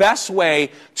is the best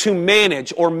way to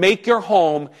manage or make your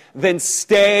home, then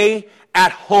stay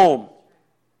at home.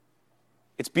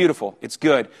 It's beautiful. It's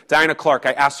good. Diana Clark,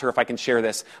 I asked her if I can share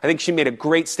this. I think she made a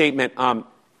great statement. I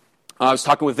was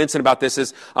talking with Vincent about this,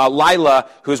 is Lila,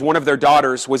 who is one of their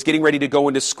daughters, was getting ready to go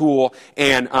into school,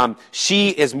 and she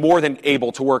is more than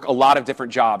able to work a lot of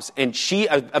different jobs. And she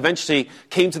eventually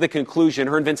came to the conclusion,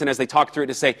 her and Vincent, as they talked through it,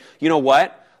 to say, you know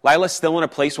what? Lila's still in a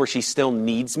place where she still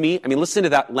needs me. I mean, listen to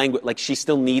that language, like, she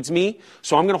still needs me,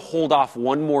 so I'm going to hold off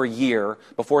one more year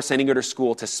before sending her to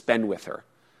school to spend with her.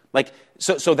 Like,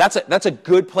 so that's a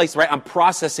good place, right? I'm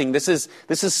processing. This is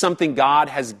something God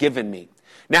has given me.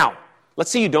 Now, let's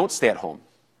say you don't stay at home.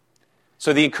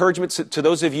 So the encouragement to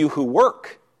those of you who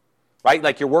work, right?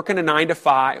 Like, you're working a 9 to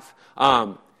 5.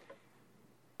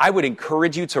 I would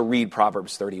encourage you to read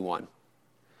Proverbs 31.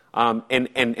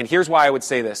 And here's why I would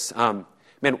say this.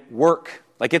 Man, work.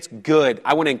 Like, it's good.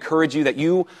 I want to encourage you that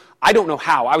I don't know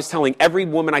how. I was telling every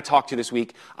woman I talked to this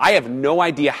week, I have no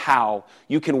idea how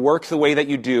you can work the way that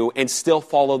you do and still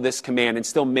follow this command and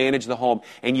still manage the home,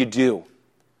 and you do.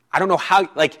 I don't know how,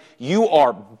 like, you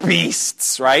are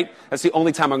beasts, right? That's the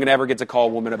only time I'm going to ever get to call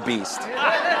a woman a beast,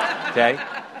 okay?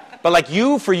 But like,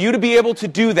 for you to be able to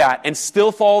do that and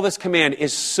still follow this command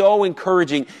is so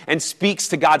encouraging and speaks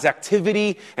to God's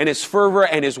activity and His fervor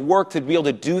and His work to be able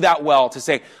to do that well, to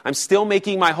say, I'm still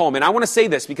making my home. And I want to say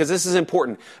this because this is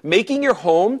important. Making your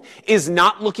home is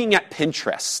not looking at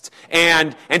Pinterest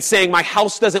and saying, my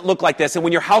house doesn't look like this. And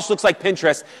when your house looks like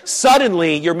Pinterest,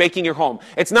 suddenly you're making your home.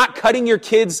 It's not cutting your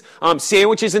kids'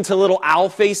 sandwiches into little owl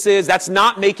faces. That's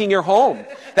not making your home.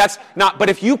 That's not. But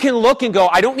if you can look and go,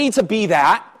 I don't need to be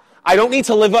that. I don't need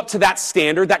to live up to that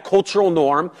standard, that cultural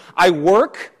norm. I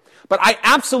work, but I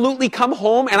absolutely come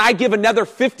home and I give another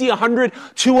 50, 100,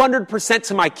 200%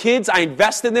 to my kids. I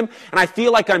invest in them, and I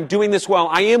feel like I'm doing this well.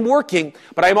 I am working,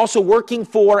 but I'm also working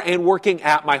for and working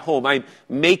at my home. I'm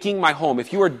making my home.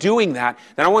 If you are doing that,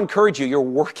 then I want to encourage you. You're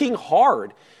working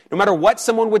hard. No matter what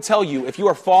someone would tell you, if you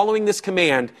are following this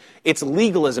command, it's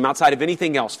legalism outside of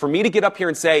anything else. For me to get up here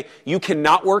and say you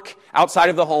cannot work outside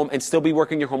of the home and still be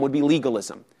working your home would be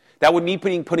legalism. That would mean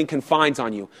putting confines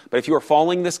on you. But if you are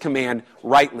following this command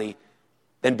rightly,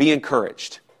 then be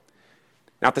encouraged.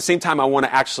 Now, at the same time, I want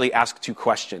to actually ask 2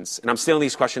 questions. And I'm stealing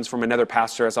these questions from another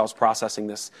pastor as I was processing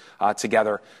this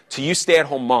together. To you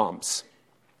stay-at-home moms.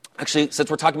 Actually, since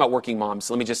we're talking about working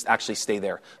moms, let me just actually stay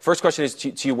there. First question is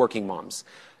to you working moms.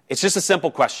 It's just a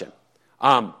simple question.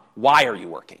 Why are you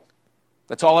working?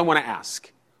 That's all I want to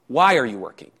ask. Why are you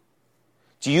working?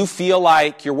 Do you feel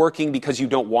like you're working because you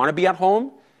don't want to be at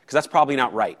home? Because that's probably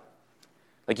not right.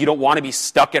 Like you don't want to be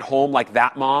stuck at home like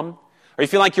that mom? Or you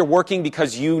feel like you're working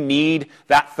because you need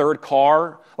that third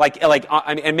car?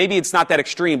 And maybe it's not that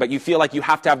extreme, but you feel like you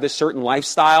have to have this certain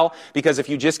lifestyle because if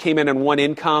you just came in on one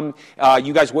income,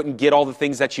 you guys wouldn't get all the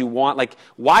things that you want. Like,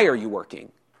 why are you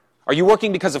working? Are you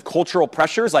working because of cultural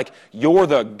pressures? Like, you're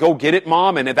the go-get-it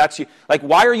mom, and that's you. Like,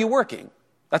 why are you working?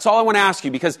 That's all I want to ask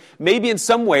you, because maybe in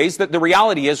some ways that the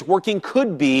reality is working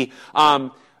could be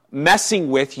messing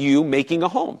with you making a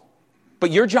home.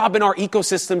 But your job in our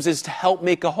ecosystems is to help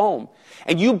make a home.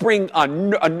 And you bring a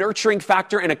nurturing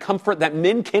factor and a comfort that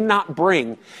men cannot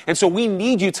bring. And so we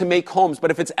need you to make homes.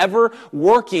 But if it's ever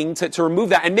working to remove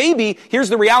that, and maybe, here's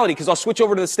the reality, because I'll switch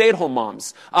over to the stay-at-home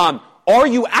moms. Are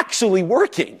you actually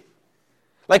working?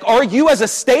 Like, are you as a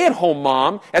stay-at-home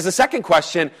mom, as a second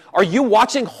question, are you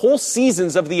watching whole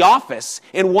seasons of The Office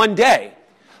in one day?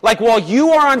 Like, while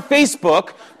you are on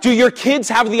Facebook, do your kids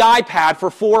have the iPad for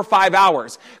 4 or 5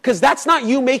 hours? Because that's not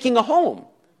you making a home.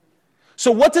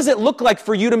 So what does it look like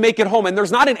for you to make it home? And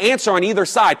there's not an answer on either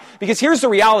side. Because here's the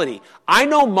reality. I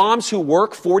know moms who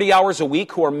work 40 hours a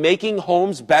week who are making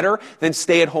homes better than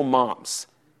stay-at-home moms.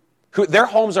 Their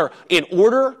homes are in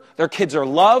order, their kids are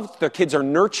loved, their kids are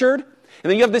nurtured. And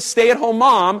then you have this stay-at-home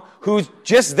mom who's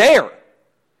just there.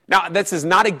 Now, this is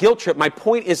not a guilt trip. My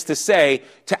point is to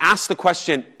ask the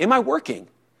question, am I working?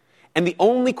 And the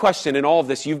only question in all of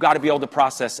this you've got to be able to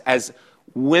process as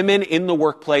women in the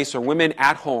workplace or women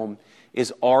at home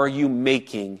is, are you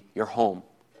making your home?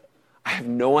 I have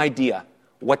no idea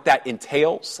what that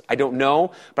entails. I don't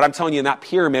know. But I'm telling you, in that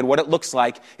pyramid, what it looks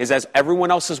like is as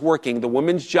everyone else is working, the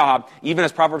woman's job, even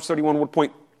as Proverbs 31 would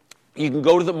point, you can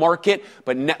go to the market,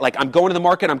 but I'm going to the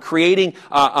market, I'm creating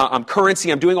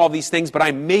currency, I'm doing all these things, but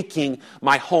I'm making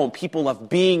my home. People love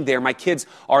being there. My kids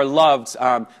are loved.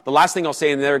 The last thing I'll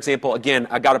say in their example, again,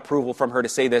 I got approval from her to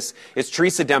say this, is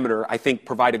Teresa Demeter, I think,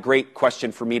 provide a great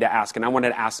question for me to ask. And I wanted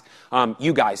to ask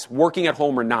you guys, working at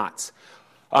home or not.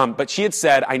 But she had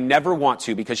said, I never want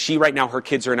to, because right now, her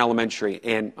kids are in elementary.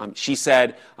 And she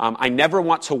said, I never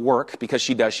want to work, because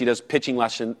she does pitching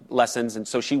lessons, and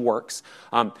so she works.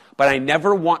 But I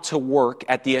never want to work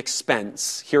at the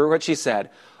expense, hear what she said,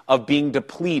 of being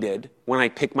depleted when I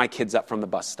pick my kids up from the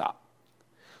bus stop.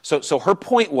 So her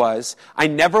point was, I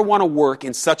never want to work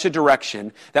in such a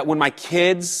direction that when my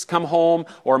kids come home,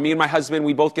 or me and my husband,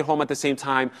 we both get home at the same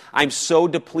time, I'm so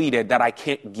depleted that I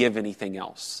can't give anything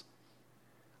else.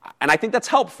 And I think that's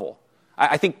helpful.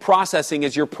 I think processing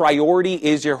is your priority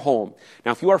is your home.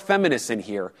 Now, if you are feminists in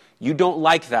here, you don't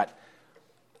like that.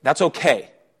 That's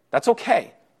okay. That's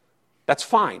okay. That's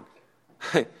fine.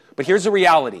 But here's the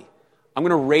reality. I'm going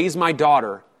to raise my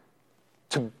daughter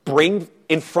to bring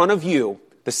in front of you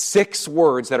the 6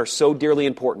 words that are so dearly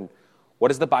important. What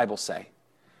does the Bible say?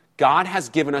 God has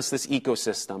given us this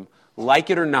ecosystem,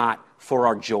 like it or not, for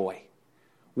our joy.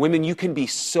 Women, you can be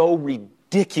so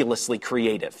ridiculously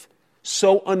creative,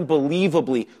 so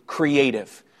unbelievably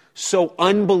creative, so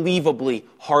unbelievably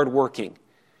hardworking.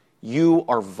 You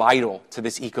are vital to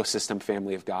this ecosystem,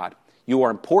 family of God. You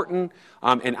are important,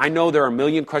 and I know there are a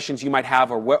million questions you might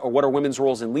have, or what are women's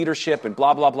roles in leadership, and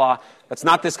blah, blah, blah. That's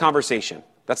not this conversation.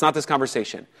 That's not this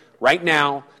conversation. Right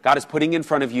now, God is putting in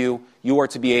front of you, you are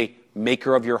to be a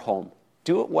maker of your home.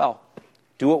 Do it well.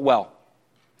 Do it well.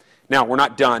 Now, we're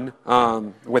not done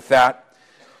with that.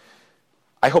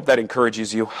 I hope that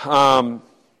encourages you,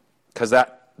 because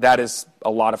that is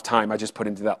a lot of time I just put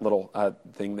into that little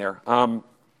thing there.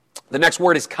 The next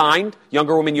word is kind.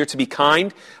 Younger women, you're to be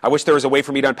kind. I wish there was a way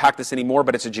for me to unpack this anymore,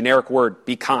 but it's a generic word,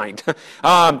 be kind.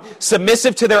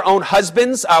 Submissive to their own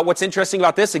husbands. What's interesting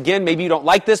about this, again, maybe you don't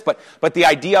like this, but the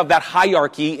idea of that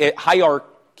hierarchy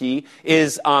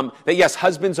is that, yes,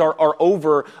 husbands are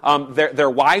over their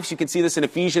wives. You can see this in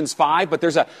Ephesians 5, but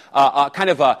there's a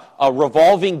kind of a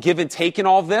revolving give and take in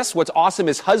all of this. What's awesome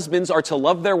is husbands are to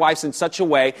love their wives in such a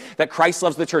way that Christ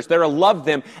loves the church. They're to love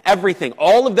them, everything.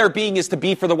 All of their being is to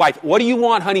be for the wife. What do you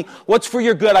want, honey? What's for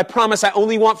your good? I promise I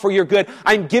only want for your good.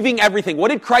 I'm giving everything.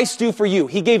 What did Christ do for you?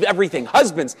 He gave everything.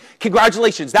 Husbands,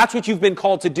 congratulations. That's what you've been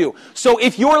called to do. So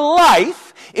if your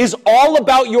life is all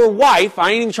about your wife,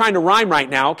 I ain't even trying to rhyme right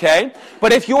now, okay?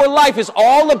 But if your life is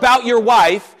all about your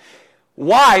wife,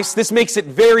 wives, this makes it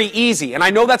very easy. And I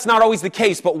know that's not always the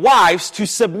case, but wives, to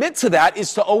submit to that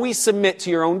is to always submit to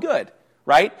your own good.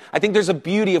 right? I think there's a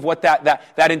beauty of what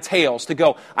that entails, to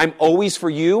go, I'm always for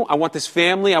you. I want this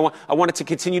family. I want it to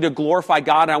continue to glorify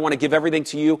God. And I want to give everything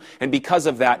to you. And because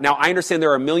of that, now I understand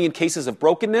there are a million cases of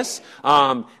brokenness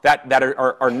that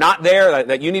are not there,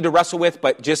 that you need to wrestle with.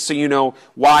 But just so you know,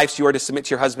 wives, you are to submit to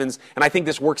your husbands. And I think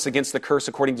this works against the curse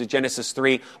according to Genesis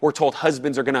 3. We're told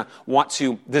husbands are going to want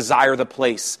to desire the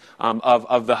place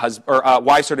of the husband, or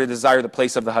wives are to desire the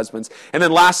place of the husbands. And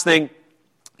then last thing,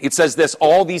 it says this,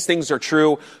 all these things are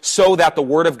true so that the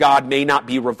word of God may not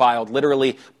be reviled,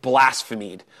 literally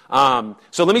blasphemed. So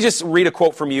let me just read a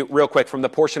quote from you real quick from the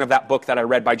portion of that book that I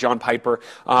read by John Piper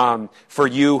for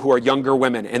you who are younger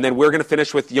women. And then we're going to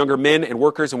finish with younger men and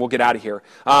workers and we'll get out of here.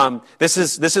 This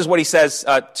is what he says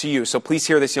to you. So please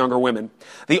hear this, younger women.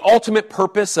 The ultimate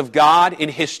purpose of God in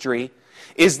history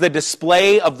is the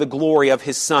display of the glory of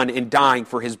his Son in dying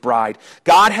for his bride.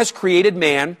 God has created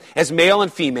man as male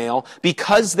and female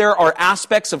because there are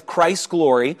aspects of Christ's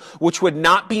glory which would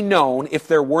not be known if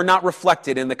there were not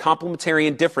reflected in the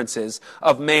complementarian differences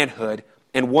of manhood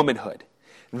and womanhood.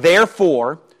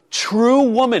 Therefore, true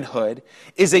womanhood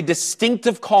is a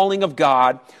distinctive calling of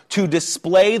God to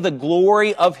display the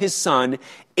glory of his Son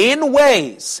in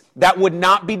ways that would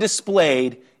not be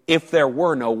displayed if there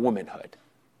were no womanhood.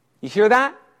 You hear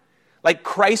that? Like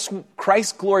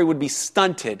Christ's glory would be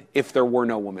stunted if there were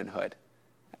no womanhood.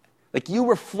 Like you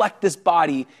reflect this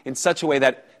body in such a way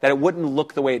that it wouldn't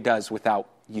look the way it does without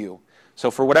you.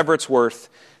 So for whatever it's worth,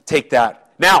 take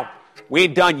that. Now, we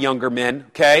ain't done, younger men,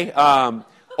 okay?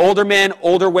 Older men,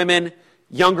 older women,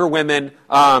 younger men.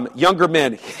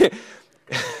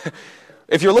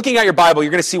 If you're looking at your Bible,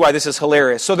 you're going to see why this is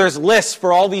hilarious. So there's lists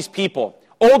for all these people.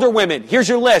 Older women, here's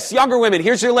your list. Younger women,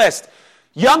 here's your list.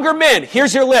 Younger men,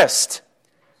 here's your list.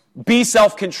 Be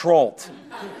self-controlled.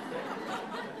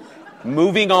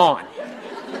 Moving on.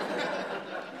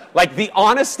 Like the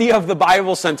honesty of the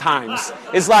Bible sometimes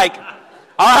is like,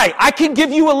 all right, I can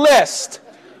give you a list,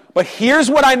 but here's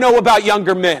what I know about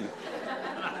younger men.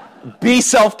 Be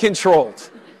self-controlled,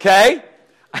 okay?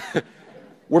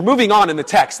 We're moving on in the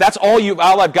text. That's all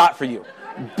I've got for you.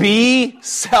 Be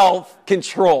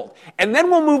self-controlled. And then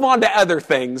we'll move on to other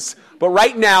things. But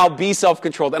right now, be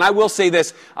self-controlled. And I will say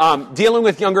this, dealing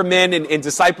with younger men and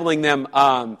discipling them,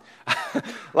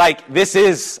 like this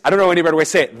is, I don't know any better way to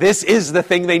say it, this is the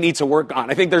thing they need to work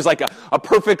on. I think there's like a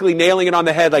perfectly nailing it on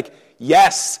the head, like,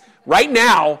 yes, right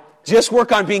now, just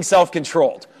work on being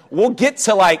self-controlled. We'll get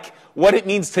to like what it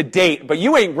means to date, but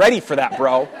you ain't ready for that,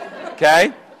 bro.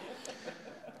 Okay?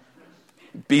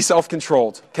 Be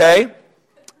self-controlled, okay?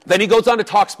 Then he goes on to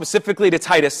talk specifically to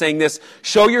Titus, saying this,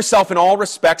 show yourself in all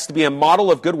respects to be a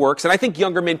model of good works. And I think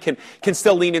younger men can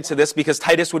still lean into this because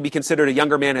Titus would be considered a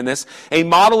younger man in this. A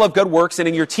model of good works, and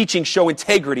in your teaching show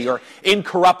integrity or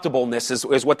incorruptibleness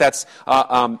is what that's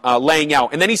laying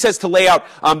out. And then he says to lay out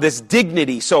this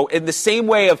dignity. So in the same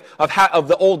way of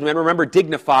the old men, remember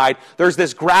dignified, there's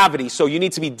this gravity. So you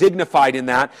need to be dignified in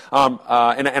that.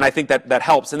 And I think that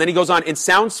helps. And then he goes on, in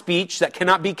sound speech that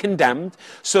cannot be condemned,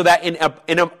 so that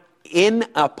in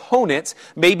opponents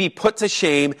may be put to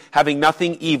shame, having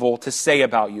nothing evil to say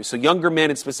about you. So younger men,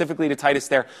 and specifically to Titus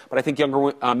there, but I think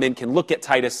younger men can look at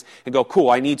Titus and go, cool,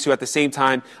 I need to at the same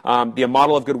time be a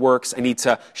model of good works. I need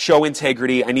to show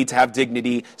integrity. I need to have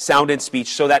dignity, sound in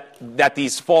speech, so that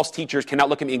these false teachers cannot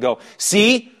look at me and go,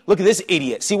 see, look at this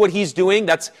idiot. See what he's doing?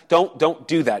 Don't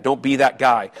do that. Don't be that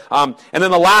guy. And then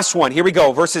the last one, here we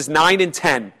go, verses 9 and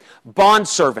 10.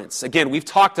 Bondservants. Again, we've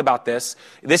talked about this.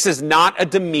 This is not a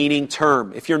demeaning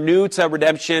term. If you're new to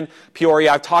Redemption,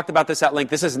 Peoria, I've talked about this at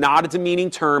length. This is not a demeaning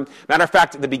term. Matter of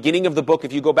fact, at the beginning of the book,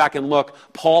 if you go back and look,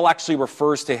 Paul actually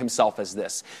refers to himself as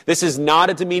this. This is not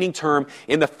a demeaning term.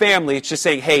 In the family, it's just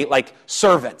saying, hey, like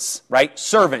servants, right?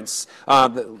 Servants.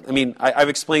 I've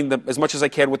explained as much as I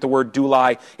can with the word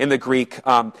doulai in the Greek.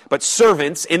 But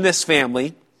servants in this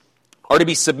family are to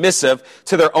be submissive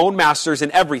to their own masters in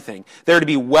everything. They're to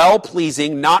be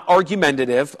well-pleasing, not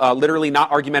argumentative. Literally,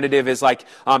 not argumentative is like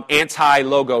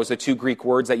anti-logos, the two Greek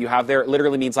words that you have there. It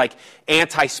literally means like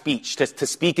anti-speech, to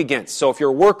speak against. So if you're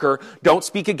a worker, don't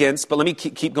speak against, but let me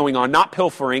keep going on. Not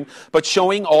pilfering, but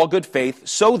showing all good faith,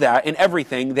 so that in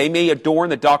everything they may adorn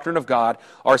the doctrine of God,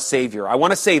 our Savior. I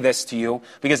want to say this to you,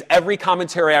 because every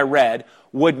commentary I read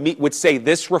would say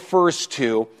this refers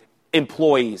to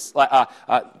employees,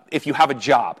 if you have a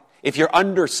job. if you're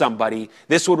under somebody,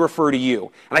 this would refer to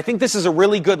you. And I think this is a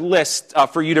really good list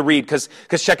for you to read, because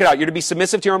check it out. You're to be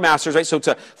submissive to your own masters, right? So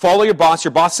to follow your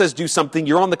boss says do something,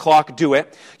 you're on the clock, do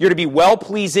it. You're to be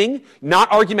well-pleasing,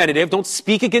 not argumentative. Don't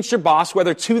speak against your boss,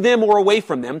 whether to them or away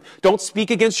from them. Don't speak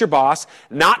against your boss.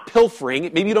 Not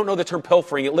pilfering. Maybe you don't know the term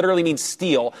pilfering. It literally means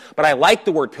steal, but I like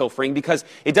the word pilfering because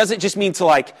it doesn't just mean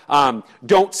to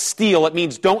don't steal. It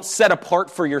means don't set apart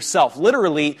for yourself.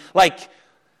 Literally,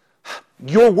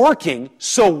 you're working,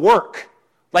 so work.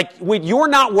 Like, when you're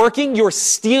not working, you're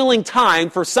stealing time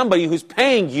for somebody who's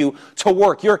paying you to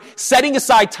work. You're setting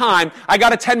aside time. I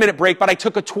got a 10-minute break, but I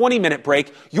took a 20-minute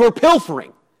break. You're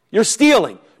pilfering. You're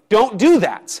stealing. Don't do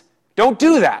that. Don't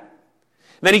do that.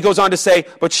 Then he goes on to say,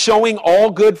 but showing all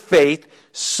good faith,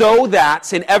 so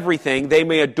that in everything they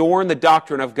may adorn the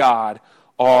doctrine of God,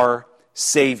 our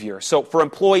Savior. So for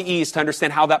employees to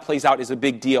understand how that plays out is a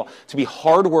big deal. To be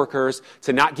hard workers,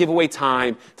 to not give away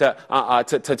time,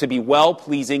 to be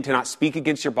well-pleasing, to not speak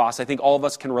against your boss. I think all of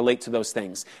us can relate to those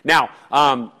things. Now,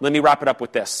 let me wrap it up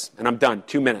with this, and I'm done.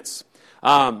 2 minutes.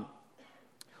 What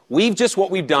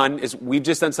we've done is we've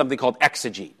just done something called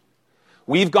exegete.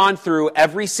 We've gone through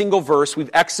every single verse.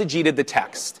 We've exegeted the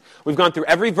text. We've gone through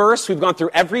every verse. We've gone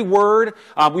through every word.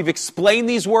 We've explained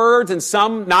these words, and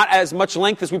some not as much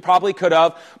length as we probably could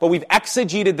have, but we've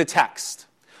exegeted the text.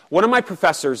 One of my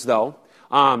professors, though,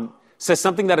 says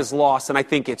something that is lost, and I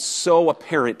think it's so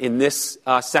apparent in this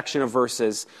section of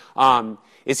verses,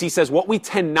 is he says what we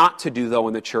tend not to do, though,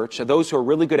 in the church, those who are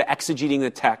really good at exegeting the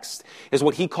text, is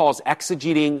what he calls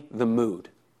exegeting the mood.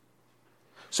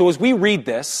 So as we read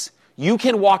this, you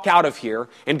can walk out of here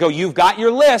and go, you've got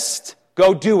your list,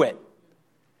 go do it.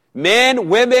 Men,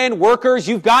 women, workers,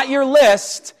 you've got your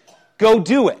list, go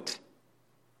do it.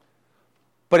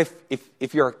 But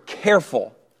if you're a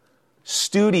careful,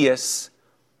 studious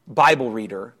Bible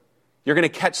reader, you're going to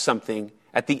catch something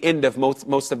at the end of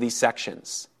most of these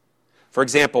sections. For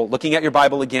example, looking at your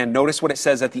Bible again, notice what it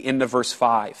says at the end of verse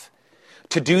 5.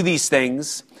 To do these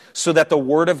things so that the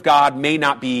word of God may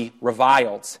not be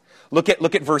reviled. Look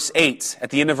at verse 8,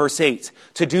 at the end of verse 8.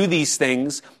 To do these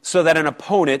things so that an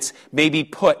opponent may be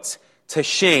put to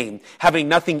shame, having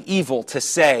nothing evil to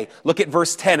say. Look at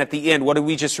verse 10 at the end. What did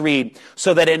we just read?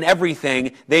 So that in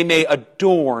everything they may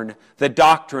adorn the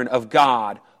doctrine of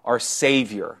God, our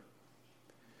Savior.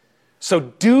 So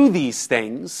do these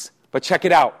things, but check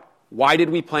it out. Why did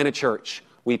we plant a church?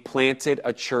 We planted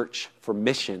a church for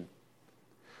mission.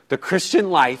 The Christian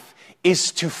life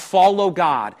is to follow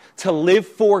God, to live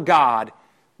for God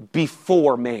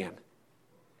before man.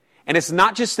 And it's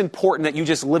not just important that you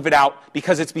just live it out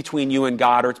because it's between you and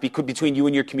God, or it's between you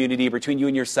and your community, or between you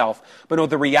and yourself. But no,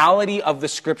 the reality of the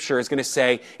Scripture is going to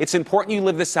say it's important you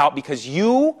live this out because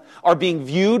you are being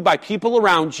viewed by people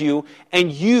around you,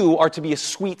 and you are to be a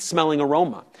sweet-smelling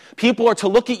aroma. People are to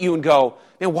look at you and go,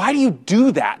 man, why do you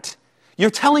do that? You're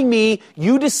telling me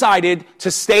you decided to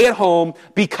stay at home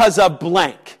because of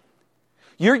blank.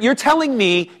 You're telling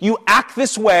me you act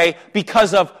this way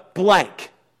because of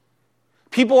blank.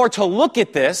 People are to look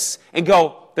at this and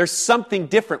go, there's something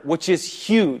different, which is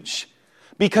huge.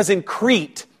 Because in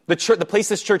Crete, the place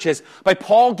this church is, by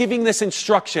Paul giving this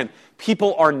instruction,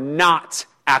 people are not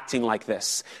acting like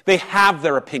this. They have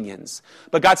their opinions.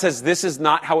 But God says this is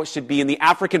not how it should be. In the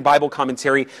African Bible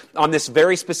commentary on this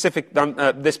very specific,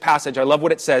 this passage, I love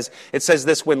what it says. It says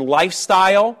this: when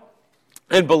lifestyle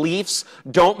and beliefs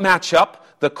don't match up,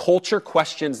 the culture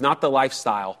questions not the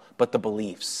lifestyle, but the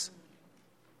beliefs.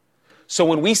 So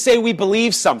when we say we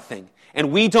believe something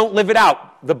and we don't live it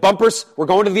out, the bumpers, we're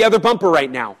going to the other bumper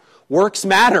right now. Works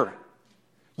matter.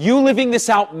 You living this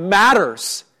out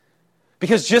matters.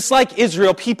 Because just like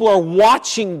Israel, people are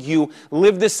watching you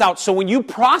live this out. So when you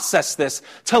process this,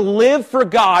 to live for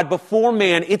God before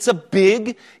man, it's a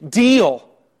big deal.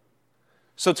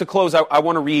 So to close, I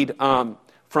want to read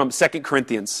from 2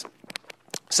 Corinthians.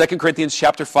 2 Corinthians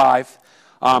chapter 5,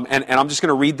 and I'm just going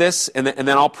to read this, and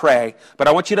then I'll pray. But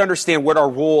I want you to understand what our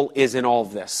role is in all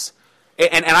of this.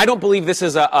 And I don't believe this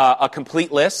is a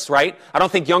complete list, right? I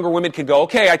don't think younger women can go,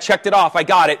 okay, I checked it off, I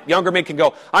got it. Younger men can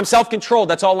go, I'm self-controlled,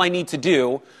 that's all I need to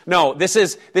do. No, this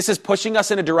is pushing us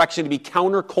in a direction to be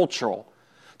countercultural,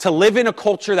 to live in a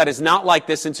culture that is not like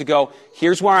this, and to go,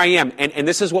 here's where I am. And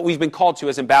this is what we've been called to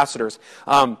as ambassadors.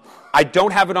 I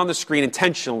don't have it on the screen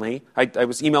intentionally. I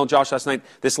was emailing Josh last night.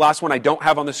 This last one I don't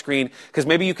have on the screen because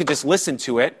maybe you could just listen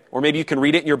to it, or maybe you can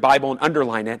read it in your Bible and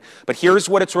underline it. But here's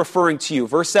what it's referring to you.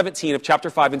 Verse 17 of chapter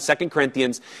 5 in 2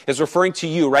 Corinthians is referring to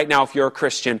you right now if you're a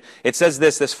Christian. It says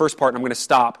this first part, and I'm going to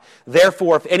stop.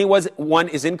 Therefore, if anyone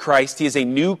is in Christ, he is a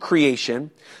new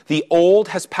creation. The old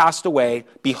has passed away.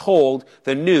 Behold,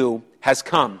 the new has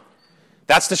come.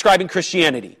 That's describing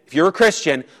Christianity. If you're a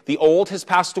Christian, the old has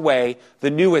passed away,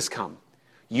 the new has come.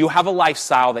 You have a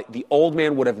lifestyle that the old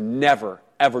man would have never,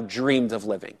 ever dreamed of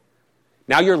living.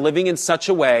 Now you're living in such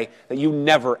a way that you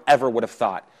never, ever would have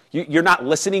thought. You're not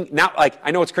listening. Now, like,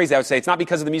 I know it's crazy, I would say, it's not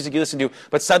because of the music you listen to,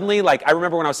 but suddenly, like, I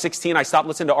remember when I was 16, I stopped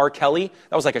listening to R. Kelly.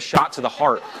 That was like a shot to the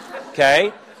heart,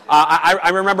 okay?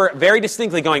 I remember very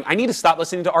distinctly going, I need to stop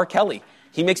listening to R. Kelly.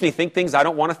 He makes me think things I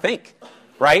don't want to think,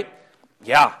 right?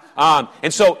 Yeah.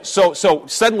 And so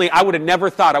suddenly I would have never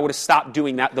thought I would have stopped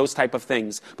doing those type of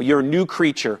things. But you're a new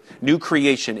creature, new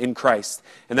creation in Christ.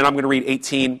 And then I'm going to read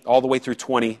 18 all the way through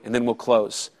 20, and then we'll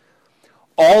close.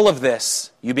 All of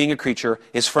this, you being a creature,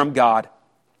 is from God,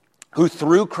 who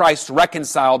through Christ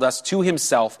reconciled us to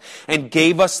himself and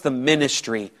gave us the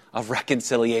ministry of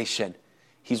reconciliation.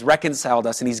 He's reconciled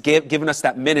us, and he's given us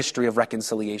that ministry of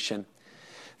reconciliation.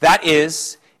 That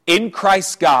is, in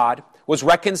Christ God was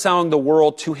reconciling the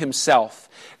world to himself,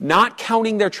 not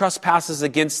counting their trespasses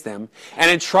against them,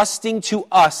 and entrusting to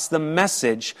us the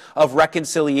message of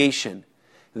reconciliation.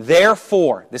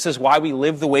 Therefore, this is why we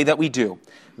live the way that we do.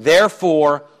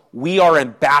 Therefore, we are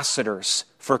ambassadors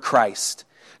for Christ.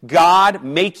 God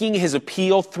making his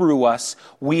appeal through us,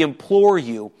 we implore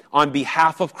you on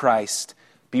behalf of Christ,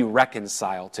 be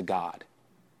reconciled to God.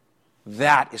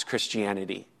 That is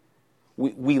Christianity.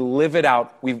 We live it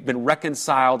out. We've been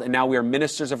reconciled, and now we are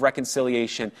ministers of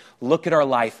reconciliation. Look at our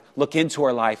life. Look into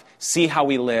our life. See how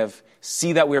we live.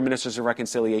 See that we are ministers of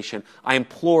reconciliation. I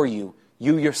implore you,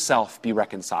 you yourself be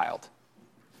reconciled.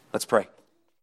 Let's pray.